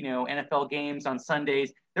 back-to-back, NFL games on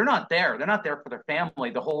Sundays. They're not there. They're not there for their family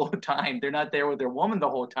the whole time. They're not there with their woman the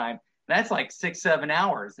whole time. That's like 6-7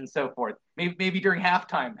 hours and so forth. Maybe during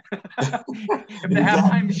halftime. If the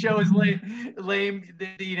halftime show is lame,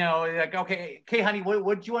 like, okay, honey,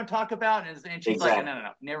 what do you want to talk about? And she's like, no,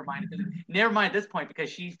 never mind at this point, because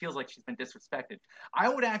she feels like she's been disrespected. I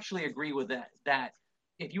would actually agree with that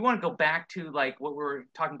if you want to go back to like what we were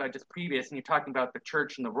talking about just previous, and you're talking about the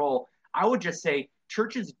church and the role, I would just say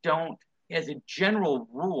churches don't, as a general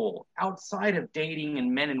rule, outside of dating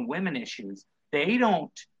and men and women issues,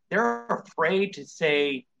 they're afraid to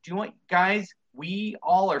say, do you know what, guys, we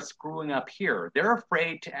all are screwing up here. They're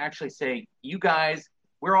afraid to actually say, you guys,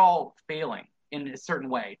 we're all failing in a certain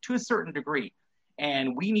way, to a certain degree,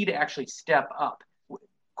 and we need to actually step up.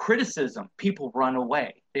 Criticism, people run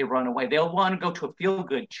away. They run away. They'll want to go to a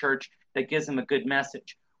feel-good church that gives them a good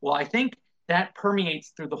message. Well, I think that permeates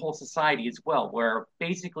through the whole society as well, where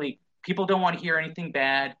basically people don't want to hear anything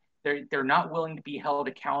bad. They're not willing to be held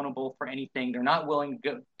accountable for anything. They're not willing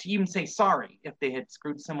to even say sorry if they had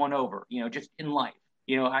screwed someone over, just in life.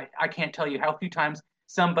 I can't tell you how few times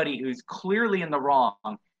somebody who's clearly in the wrong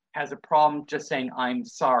has a problem just saying, I'm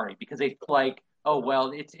sorry, because they feel like, oh,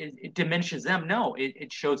 well, it diminishes them. No,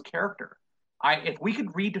 it shows character. If we could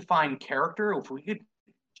redefine character, if we could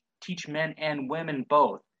teach men and women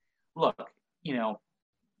both, look,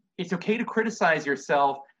 it's okay to criticize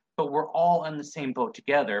yourself, but we're all in the same boat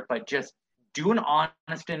together. But just do an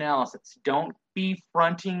honest analysis. Don't be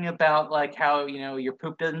fronting about like how, your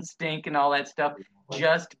poop doesn't stink and all that stuff.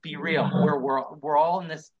 Just be real. We're all in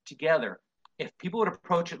this together. If people would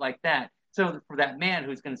approach it like that, so for that man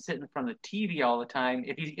who's going to sit in front of the TV all the time,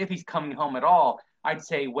 if he's coming home at all, I'd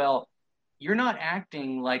say, well, you're not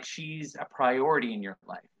acting like she's a priority in your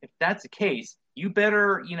life. If that's the case, you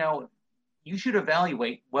better, you should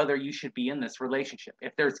evaluate whether you should be in this relationship.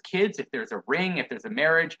 If there's kids, if there's a ring, if there's a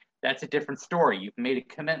marriage, that's a different story. You've made a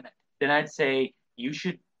commitment. Then I'd say you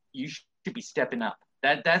should be stepping up.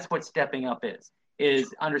 That's what stepping up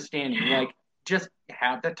is understanding. Like, just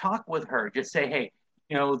have the talk with her. Just say, hey,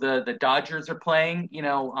 the Dodgers are playing,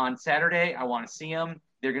 on Saturday. I want to see them.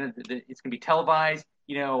 It's gonna be televised.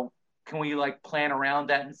 Can we like plan around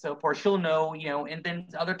that and so forth? She'll know, and then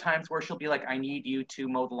other times where she'll be like, I need you to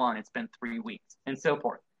mow the lawn. It's been 3 weeks and so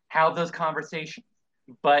forth. Have those conversations,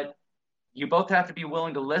 but you both have to be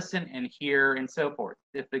willing to listen and hear and so forth.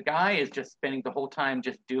 If the guy is just spending the whole time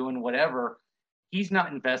just doing whatever, he's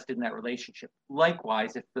not invested in that relationship.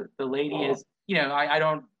 Likewise, if the lady is, I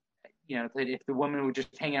don't, if the woman would just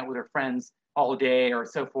hang out with her friends all day or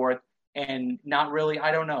so forth and not really,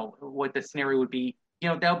 I don't know what the scenario would be.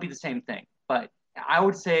 That would be the same thing. But I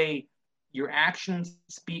would say your actions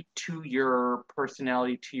speak to your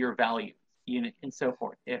personality, to your values, and so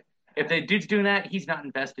forth. If the dude's doing that, he's not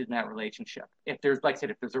invested in that relationship. If there's, like I said,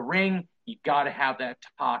 if there's a ring, you got to have that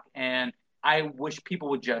talk. And I wish people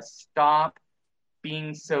would just stop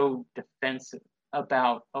being so defensive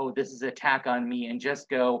about, oh, this is an attack on me, and just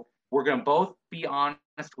go, we're going to both be honest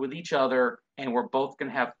with each other, and we're both going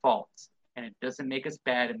to have faults. and it doesn't make us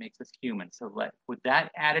bad. It makes us human. So with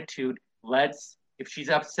that attitude, if she's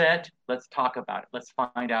upset, let's talk about it. Let's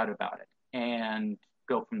find out about it and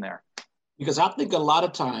go from there. Because I think a lot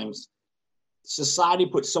of times society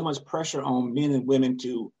puts so much pressure on men and women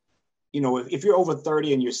to, if you're over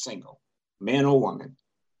 30 and you're single, man or woman,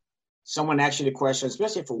 someone asks you the question,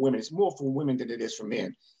 especially for women, it's more for women than it is for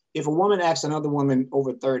men. If a woman asks another woman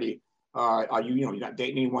over 30, are you, you're not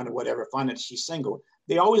dating anyone or whatever, find that she's single,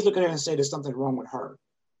 they always look at her and say there's something wrong with her.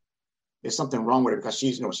 There's something wrong with her because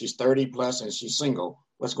she's 30 plus and she's single.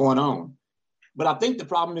 What's going on? But I think the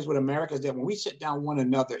problem is with America is that when we sit down one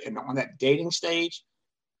another and on that dating stage,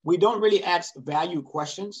 we don't really ask value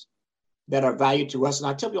questions that are valued to us. And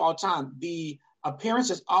I tell people all the time, the appearance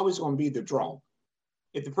is always going to be the draw.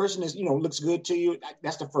 If the person is, looks good to you,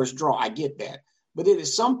 that's the first draw. I get that. But then at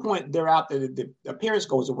some point thereafter, the appearance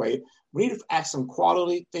goes away. We need to ask some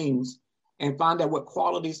quality things and find out what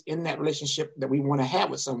qualities in that relationship that we want to have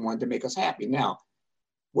with someone to make us happy. Now,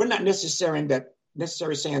 we're not necessarily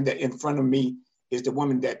saying that in front of me is the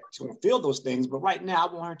woman that's going to feel those things. But right now,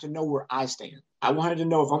 I want her to know where I stand. I want her to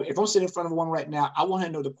know if I'm sitting in front of a woman right now, I want her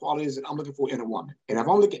to know the qualities that I'm looking for in a woman. And if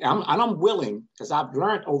I'm willing, because I've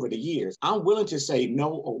learned over the years, I'm willing to say no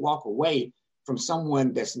or walk away from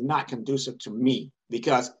someone that's not conducive to me.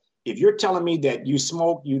 Because if you're telling me that you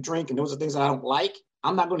smoke, you drink, and those are things that I don't like,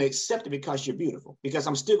 I'm not going to accept it because you're beautiful, because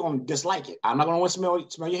I'm still going to dislike it. I'm not going to want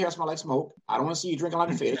to smell your hair smell like smoke. I don't want to see you drinking like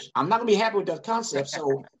a fish. I'm not going to be happy with that concept.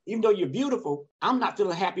 So even though you're beautiful, I'm not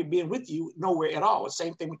feeling happy being with you nowhere at all.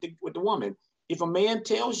 Same thing with the woman. If a man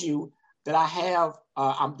tells you that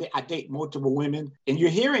I date multiple women and you're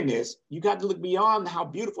hearing this, you got to look beyond how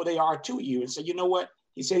beautiful they are to you and say, you know what?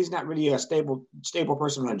 He said he's not really a stable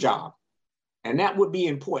person on a job. And that would be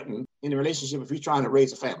important in a relationship if he's trying to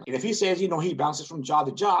raise a family. And if he says, he bounces from job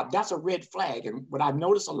to job, that's a red flag. And what I've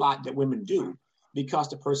noticed a lot that women do, because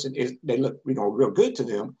the person they look, real good to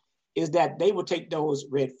them, is that they will take those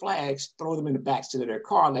red flags, throw them in the backseat of their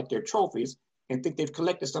car like they're trophies, and think they've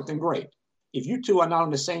collected something great. If you two are not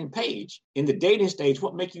on the same page in the dating stage,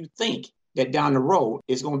 what makes you think that down the road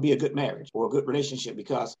is going to be a good marriage or a good relationship?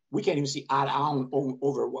 Because we can't even see eye to eye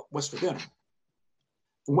over what's for dinner.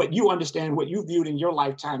 From what you understand, what you viewed in your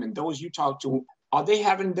lifetime and those you talk to, are they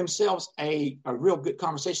having themselves a real good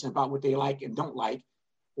conversation about what they like and don't like,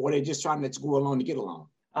 or are they just trying to go along to get along?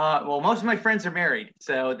 Well, most of my friends are married,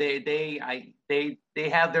 so they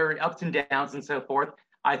have their ups and downs and so forth.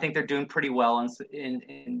 I think they're doing pretty well,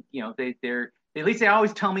 and they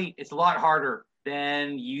always tell me it's a lot harder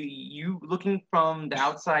than you looking from the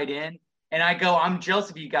outside in. And I go, I'm jealous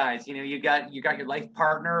of you guys. You got your life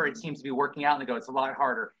partner. It seems to be working out. And they go, it's a lot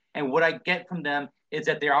harder. And what I get from them is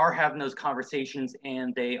that they are having those conversations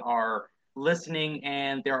and they are listening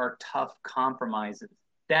and there are tough compromises.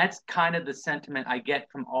 That's kind of the sentiment I get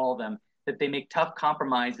from all of them, that they make tough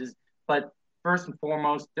compromises, but first and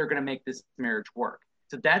foremost, they're going to make this marriage work.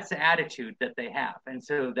 So that's the attitude that they have. And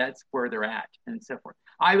so that's where they're at and so forth.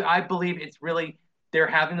 I believe it's really, they're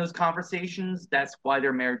having those conversations. That's why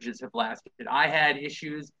their marriages have lasted. I had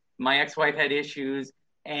issues. My ex-wife had issues.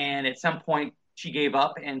 And at some point, she gave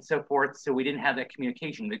up and so forth. So we didn't have that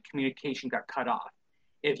communication. The communication got cut off.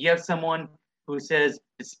 If you have someone who says,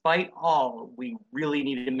 despite all, we really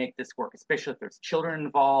need to make this work, especially if there's children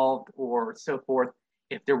involved or so forth,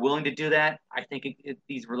 if they're willing to do that, I think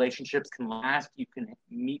these relationships can last. You can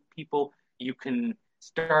meet people. You can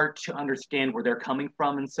start to understand where they're coming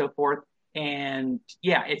from and so forth. And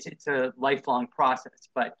yeah, it's a lifelong process,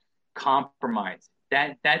 but compromise,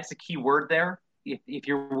 that's the key word there. If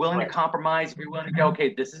you're willing to compromise, if you're willing to go,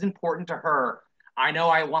 okay, this is important to her. I know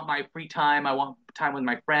I want my free time. I want time with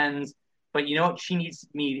my friends, but you know what? She needs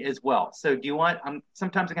me as well. So do you want,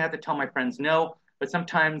 sometimes I'm gonna have to tell my friends no, but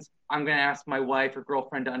sometimes I'm going to ask my wife or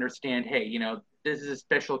girlfriend to understand, hey, this is a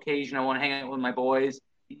special occasion. I want to hang out with my boys.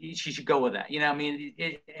 She should go with that.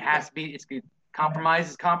 It has to be, it's good.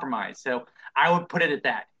 Compromise is compromise. So I would put it at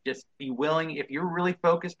that. Just be willing. If you're really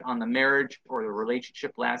focused on the marriage or the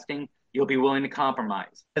relationship lasting, you'll be willing to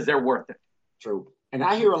compromise because they're worth it. True. And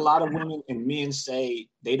I hear a lot of women and men say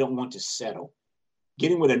they don't want to settle.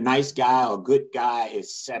 Getting with a nice guy or a good guy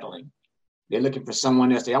is settling. They're looking for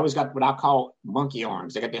someone else. They always got what I call monkey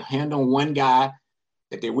arms. They got their hand on one guy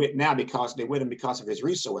that they're with now because they're with him because of his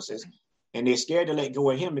resources. And they're scared to let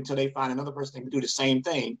go of him until they find another person that can do the same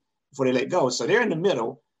thing before they let go. So they're in the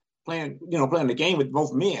middle playing the game with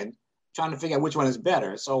both men, trying to figure out which one is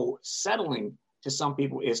better. So settling to some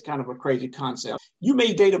people is kind of a crazy concept. You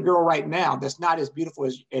may date a girl right now that's not as beautiful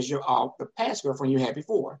as your the past girlfriend you had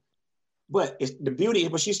before, but it's the beauty,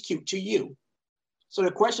 but she's cute to you. So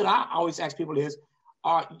the question I always ask people is,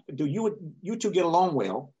 do you two get along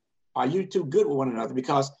well? Are you two good with one another?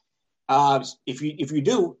 Because if you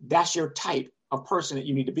do, that's your type of person that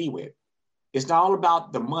you need to be with. It's not all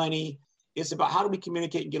about the money. It's about how do we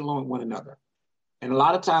communicate and get along with one another. And a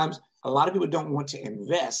lot of times, a lot of people don't want to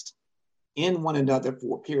invest in one another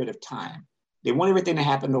for a period of time. They want everything to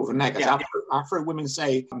happen overnight. Because I've heard women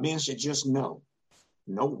say, men should just know.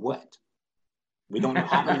 Know what? We don't know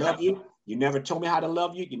how to love you. You never told me how to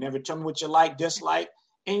love you. You never told me what you like, dislike.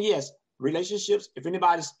 And yes, relationships, if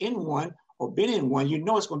anybody's in one or been in one, you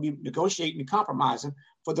know it's going to be negotiating and compromising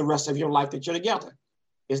for the rest of your life that you're together.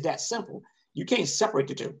 It's that simple. You can't separate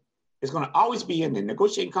the two. It's going to always be in there.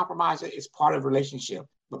 Negotiating, compromising is part of a relationship.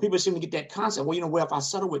 But people seem to get that concept. Well, if I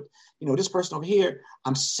settle with, this person over here,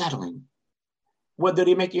 I'm settling. Well, do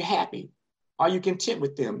they make you happy? Are you content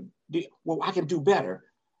with them? I can do better.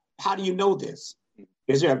 How do you know this?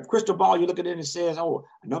 Is there a crystal ball you look at it and it says, oh,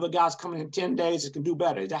 another guy's coming in 10 days, it can do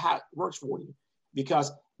better? Is that how it works for you?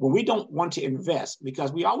 Because when we don't want to invest,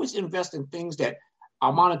 because we always invest in things that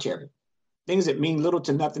are monetary, things that mean little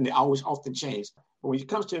to nothing, they always often change. But when it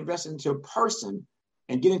comes to investing into a person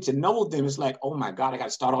and getting to know them, it's like, oh my God, I got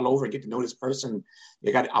to start all over and get to know this person.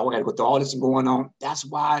 I got to go through all this and going on. That's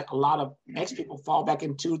why a lot of ex-people fall back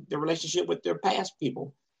into the relationship with their past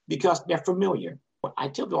people because they're familiar. I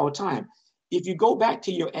tell people all the time, if you go back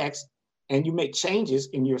to your ex and you make changes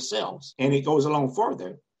in yourselves and it goes along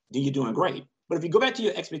further, then you're doing great. But if you go back to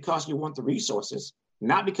your ex because you want the resources,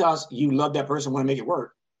 not because you love that person, want to make it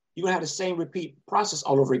work, you're going to have the same repeat process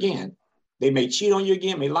all over again. They may cheat on you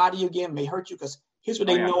again, may lie to you again, may hurt you, because here's what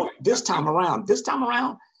they know this time around. This time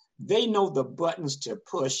around, they know the buttons to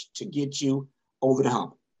push to get you over the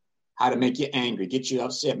hump, how to make you angry, get you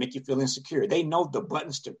upset, make you feel insecure. They know the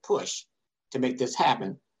buttons to push to make this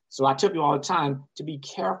happen. So I tell people all the time to be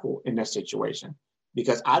careful in that situation,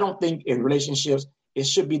 because I don't think in relationships, it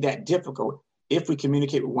should be that difficult if we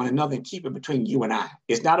communicate with one another and keep it between you and I.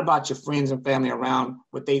 It's not about your friends and family around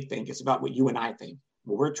what they think. It's about what you and I think,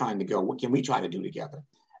 where we're trying to go. What can we try to do together?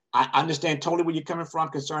 I understand totally where you're coming from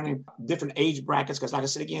concerning different age brackets, because like I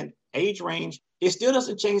said, again, age range, it still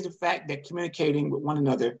doesn't change the fact that communicating with one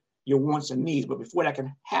another, your wants and needs. But before that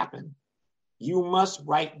can happen, you must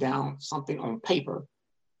write down something on paper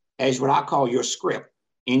as what I call your script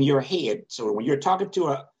in your head. So when you're talking to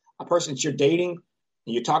a person that you're dating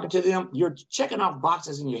and you're talking to them, you're checking off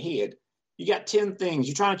boxes in your head. You got 10 things.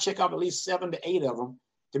 You're trying to check off at least 7 to 8 of them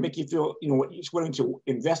to make you feel, what you're willing to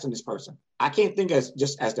invest in this person. I can't think as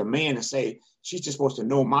the man and say, she's just supposed to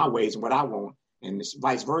know my ways and what I want, and it's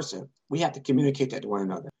vice versa. We have to communicate that to one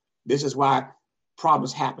another. This is why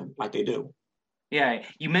problems happen like they do. Yeah,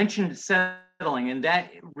 you mentioned settling, and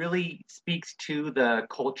that really speaks to the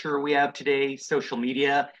culture we have today, social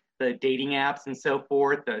media, the dating apps and so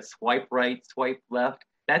forth, the swipe right, swipe left.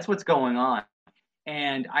 That's what's going on.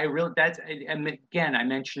 And again, I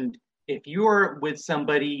mentioned, if you're with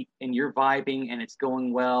somebody and you're vibing and it's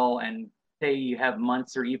going well, and say you have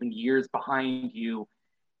months or even years behind you,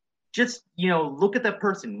 just, look at that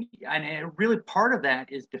person. And really part of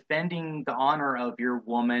that is defending the honor of your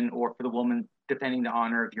woman, or for the woman, defending the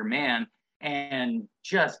honor of your man. And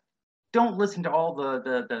just don't listen to all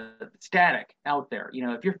the static out there.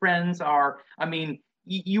 If your friends are,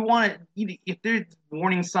 you want to, if there's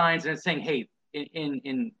warning signs and it's saying, hey,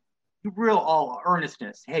 in real all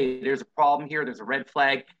earnestness, hey, there's a problem here, there's a red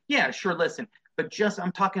flag. Yeah, sure, listen. But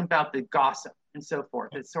I'm talking about the gossip and so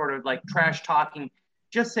forth. It's sort of like trash talking.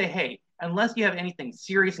 Just say, hey, unless you have anything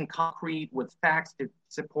serious and concrete with facts to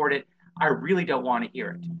support it, I really don't want to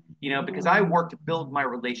hear it, because I work to build my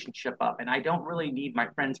relationship up, and I don't really need my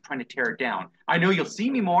friends trying to tear it down. I know you'll see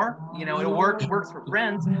me more, it works for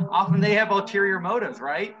friends. Often they have ulterior motives,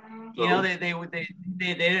 right? They're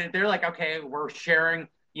like, okay, we're sharing,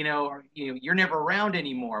 you're never around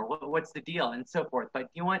anymore. What's the deal? And so forth. But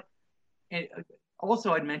you know what?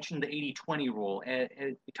 Also, I'd mentioned the 80-20 rule.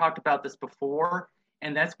 We talked about this before,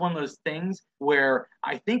 and that's one of those things where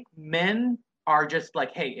I think men are just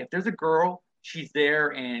like, hey, if there's a girl, she's there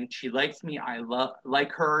and she likes me, I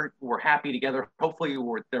like her, we're happy together, hopefully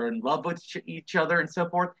they're in love with each other and so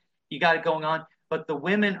forth, you got it going on. But the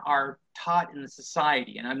women are taught in the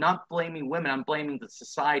society, and I'm not blaming women, I'm blaming the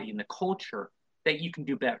society and the culture, that you can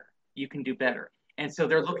do better. And so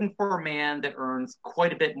they're looking for a man that earns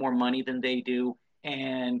quite a bit more money than they do,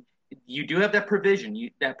 and you do have that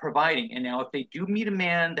provision, that providing. And now if they do meet a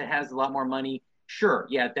man that has a lot more money, sure,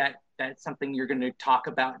 yeah, that's something you're going to talk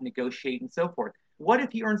about and negotiate and so forth. What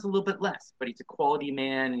if he earns a little bit less, but he's a quality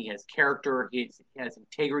man and he has character, he has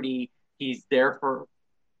integrity, he's there for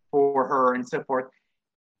her and so forth?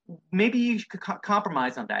 Maybe you could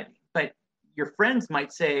compromise on that. But your friends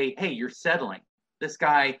might say, hey, you're settling. This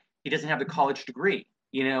guy, he doesn't have the college degree,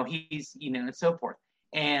 he's, and so forth.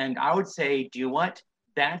 And I would say, do you know what?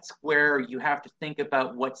 That's where you have to think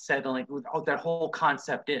about what settling, that whole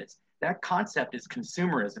concept is. That concept is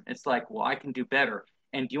consumerism. It's like, well, I can do better.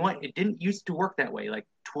 And do you know what? It didn't used to work that way, like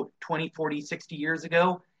 20, 40, 60 years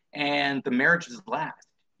ago. And the marriages last,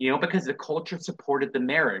 because the culture supported the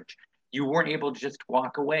marriage. You weren't able to just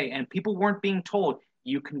walk away, and people weren't being told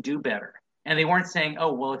you can do better. And they weren't saying,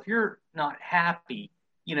 oh, well, if you're not happy,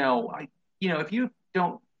 if you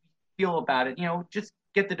don't feel about it, just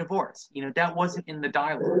get the divorce. That wasn't in the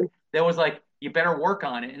dialogue. That was like, you better work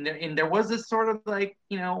on it. And there was this sort of like,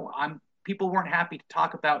 people weren't happy to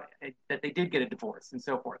talk about that they did get a divorce and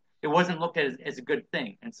so forth. It wasn't looked at as a good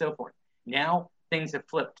thing and so forth. Now things have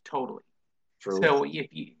flipped totally. True. So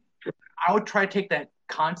I would try to take that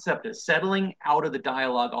concept of settling out of the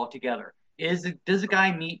dialogue altogether. Does a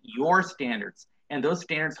guy meet your standards? And those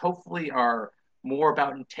standards hopefully are more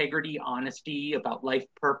about integrity, honesty, about life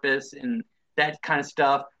purpose, and that kind of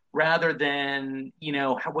stuff, rather than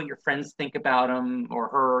what your friends think about him or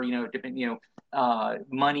her, different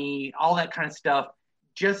money, all that kind of stuff.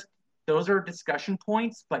 Just those are discussion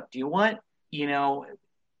points. But do you want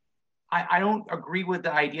I don't agree with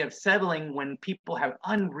the idea of settling when people have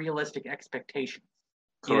unrealistic expectations.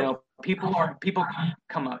 Correct. People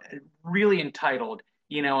come up really entitled.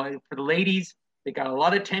 For the ladies, they got a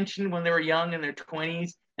lot of attention when they were young in their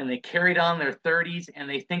 20s, and they carried on their 30s, and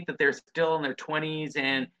they think that they're still in their 20s,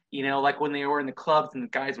 and like when they were in the clubs and the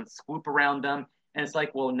guys would swoop around them, and it's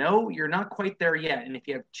like, well, no, you're not quite there yet. And if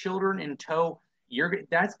you have children in tow,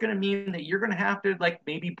 that's going to mean that you're going to have to like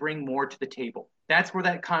maybe bring more to the table. That's where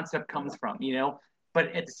that concept comes from,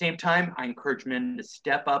 But at the same time, I encourage men to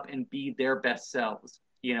step up and be their best selves.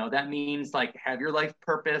 That means like have your life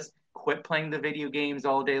purpose, quit playing the video games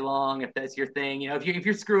all day long if that's your thing. If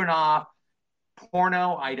you're screwing off,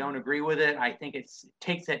 porno, I don't agree with it. I think it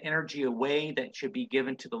takes that energy away that should be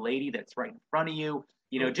given to the lady that's right in front of you.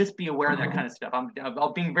 Just be aware of that kind of stuff. I'm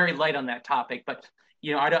being very light on that topic, but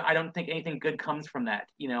I don't think anything good comes from that.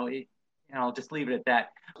 I'll just leave it at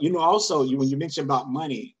that. Also, when you mentioned about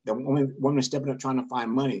money, the woman stepping up trying to find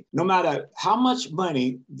money, no matter how much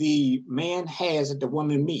money the man has that the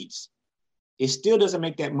woman meets, it still doesn't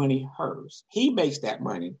make that money hers. He makes that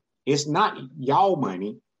money. It's not y'all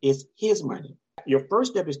money, it's his money. Your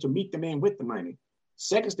first step is to meet the man with the money.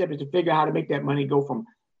 Second step is to figure out how to make that money go from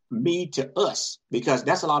me to us, because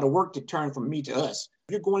that's a lot of work to turn from me to us.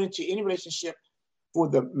 If you're going into any relationship for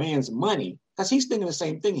the man's money, because he's thinking the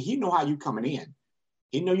same thing. He know how you coming in.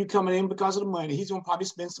 He know you coming in because of the money. He's going to probably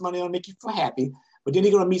spend some money on make you feel happy, but then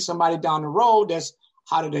he's going to meet somebody down the road that's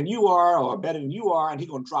hotter than you are or better than you are, and he's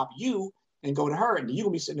going to drop you and go to her, and you're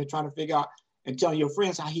going to be sitting there trying to figure out and telling your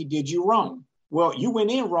friends how he did you wrong. Well, you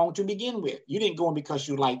went in wrong to begin with. You didn't go in because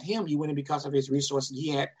you liked him. You went in because of his resources he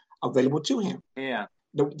had available to him. Yeah.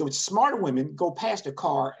 The smarter women go past the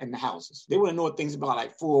car and the houses. They want to know things about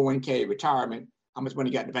like 401k, retirement, how much money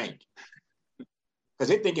you got in the bank. Because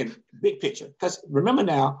they're thinking big picture. Because remember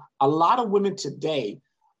now, a lot of women today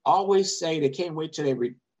always say they can't wait till they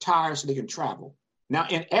retire so they can travel. Now,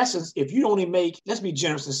 in essence, if you only make, let's be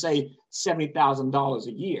generous and say $70,000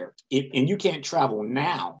 a year, and you can't travel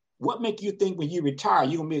now, what make you think when you retire,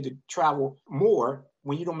 you're going to be able to travel more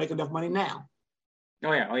when you don't make enough money now?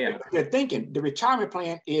 Oh, yeah. They're thinking the retirement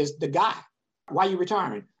plan is the guy. Why are you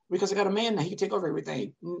retiring? Because I got a man now, he can take over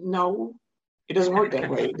everything. No, it doesn't work that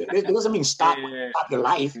way. It doesn't mean stop your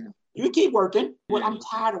life. You can keep working. Well, I'm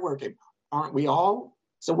tired of working. Aren't we all?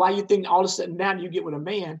 So why you think all of a sudden now you get with a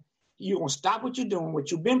man, you're going to stop what you're doing, what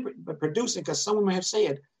you've been producing? Because some women have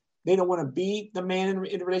said they don't want to be the man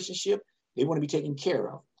in the relationship. They want to be taken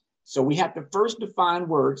care of. So we have to first define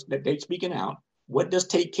words that they're speaking out. What does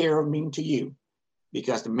take care of mean to you?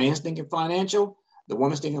 Because the man's thinking financial, the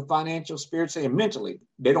woman's thinking financial, spiritually, and mentally.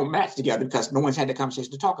 They don't match together because no one's had the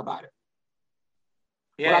conversation to talk about it.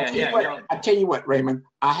 I tell you what, Raymond,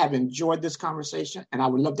 I have enjoyed this conversation, and I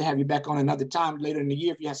would love to have you back on another time later in the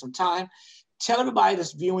year if you have some time. Tell everybody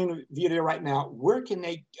that's viewing the video right now, where can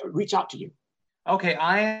they reach out to you? Okay,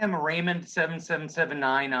 I am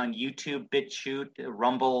Raymond7779 on YouTube, BitChute,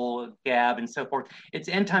 Rumble, Gab, and so forth. It's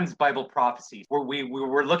End Times Bible Prophecies, where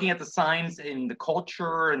we're looking at the signs in the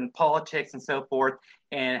culture and politics and so forth,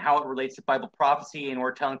 and how it relates to Bible prophecy. And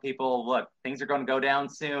we're telling people, look, things are going to go down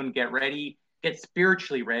soon. Get ready, get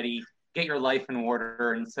spiritually ready, get your life in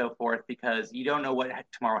order, and so forth, because you don't know what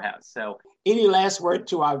tomorrow has. So, any last word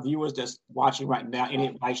to our viewers that's watching right now? Any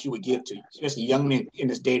advice you would give to especially young men in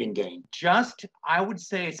this dating game? Just, I would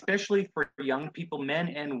say, especially for young people, men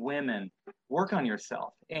and women, work on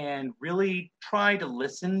yourself and really try to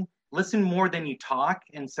listen more than you talk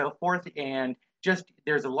and so forth. And just,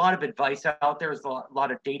 there's a lot of advice out there. There's a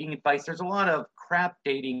lot of dating advice. There's a lot of crap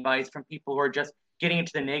dating advice from people who are just getting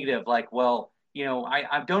into the negative. Like, well, you know,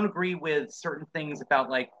 I don't agree with certain things about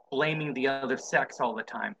like blaming the other sex all the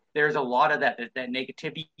time. There's a lot of that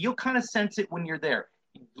negativity. You'll kind of sense it when you're there.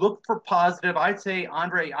 Look for positive. I'd say,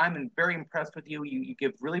 Andre, I'm very impressed with you. You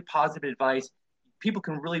give really positive advice. People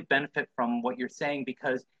can really benefit from what you're saying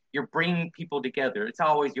because you're bringing people together. It's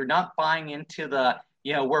always, you're not buying into the,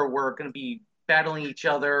 you know, where we're going to be battling each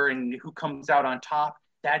other and who comes out on top.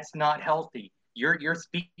 That's not healthy. You're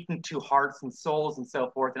speaking to hearts and souls and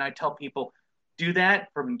so forth. And I tell people, do that.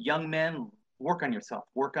 From young men, work on yourself.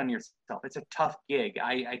 Work on yourself. It's a tough gig.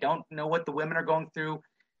 I don't know what the women are going through.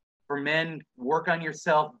 For men, work on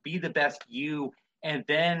yourself. Be the best you, and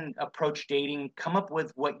then approach dating. Come up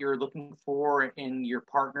with what you're looking for in your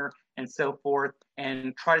partner and so forth,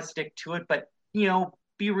 and try to stick to it. But, you know,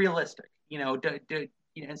 be realistic. You know,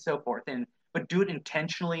 and so forth. But do it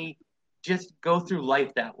intentionally. Just go through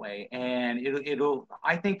life that way, and it'll.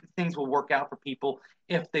 I think things will work out for people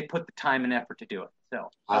if they put the time and effort to do it. So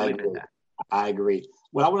I'll leave it at that. I agree.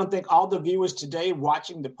 Well, I want to thank all the viewers today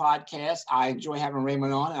watching the podcast. I enjoy having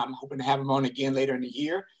Raymond on, and I'm hoping to have him on again later in the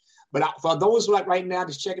year. But for those like right now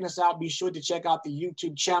just checking us out, be sure to check out the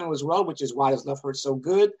YouTube channel as well, which is Why Does Love Hurt So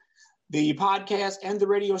Good, the podcast and the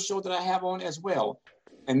radio show that I have on as well.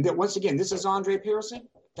 And once again, this is Andre Pearson.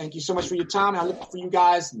 Thank you so much for your time. I look for you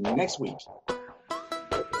guys next week.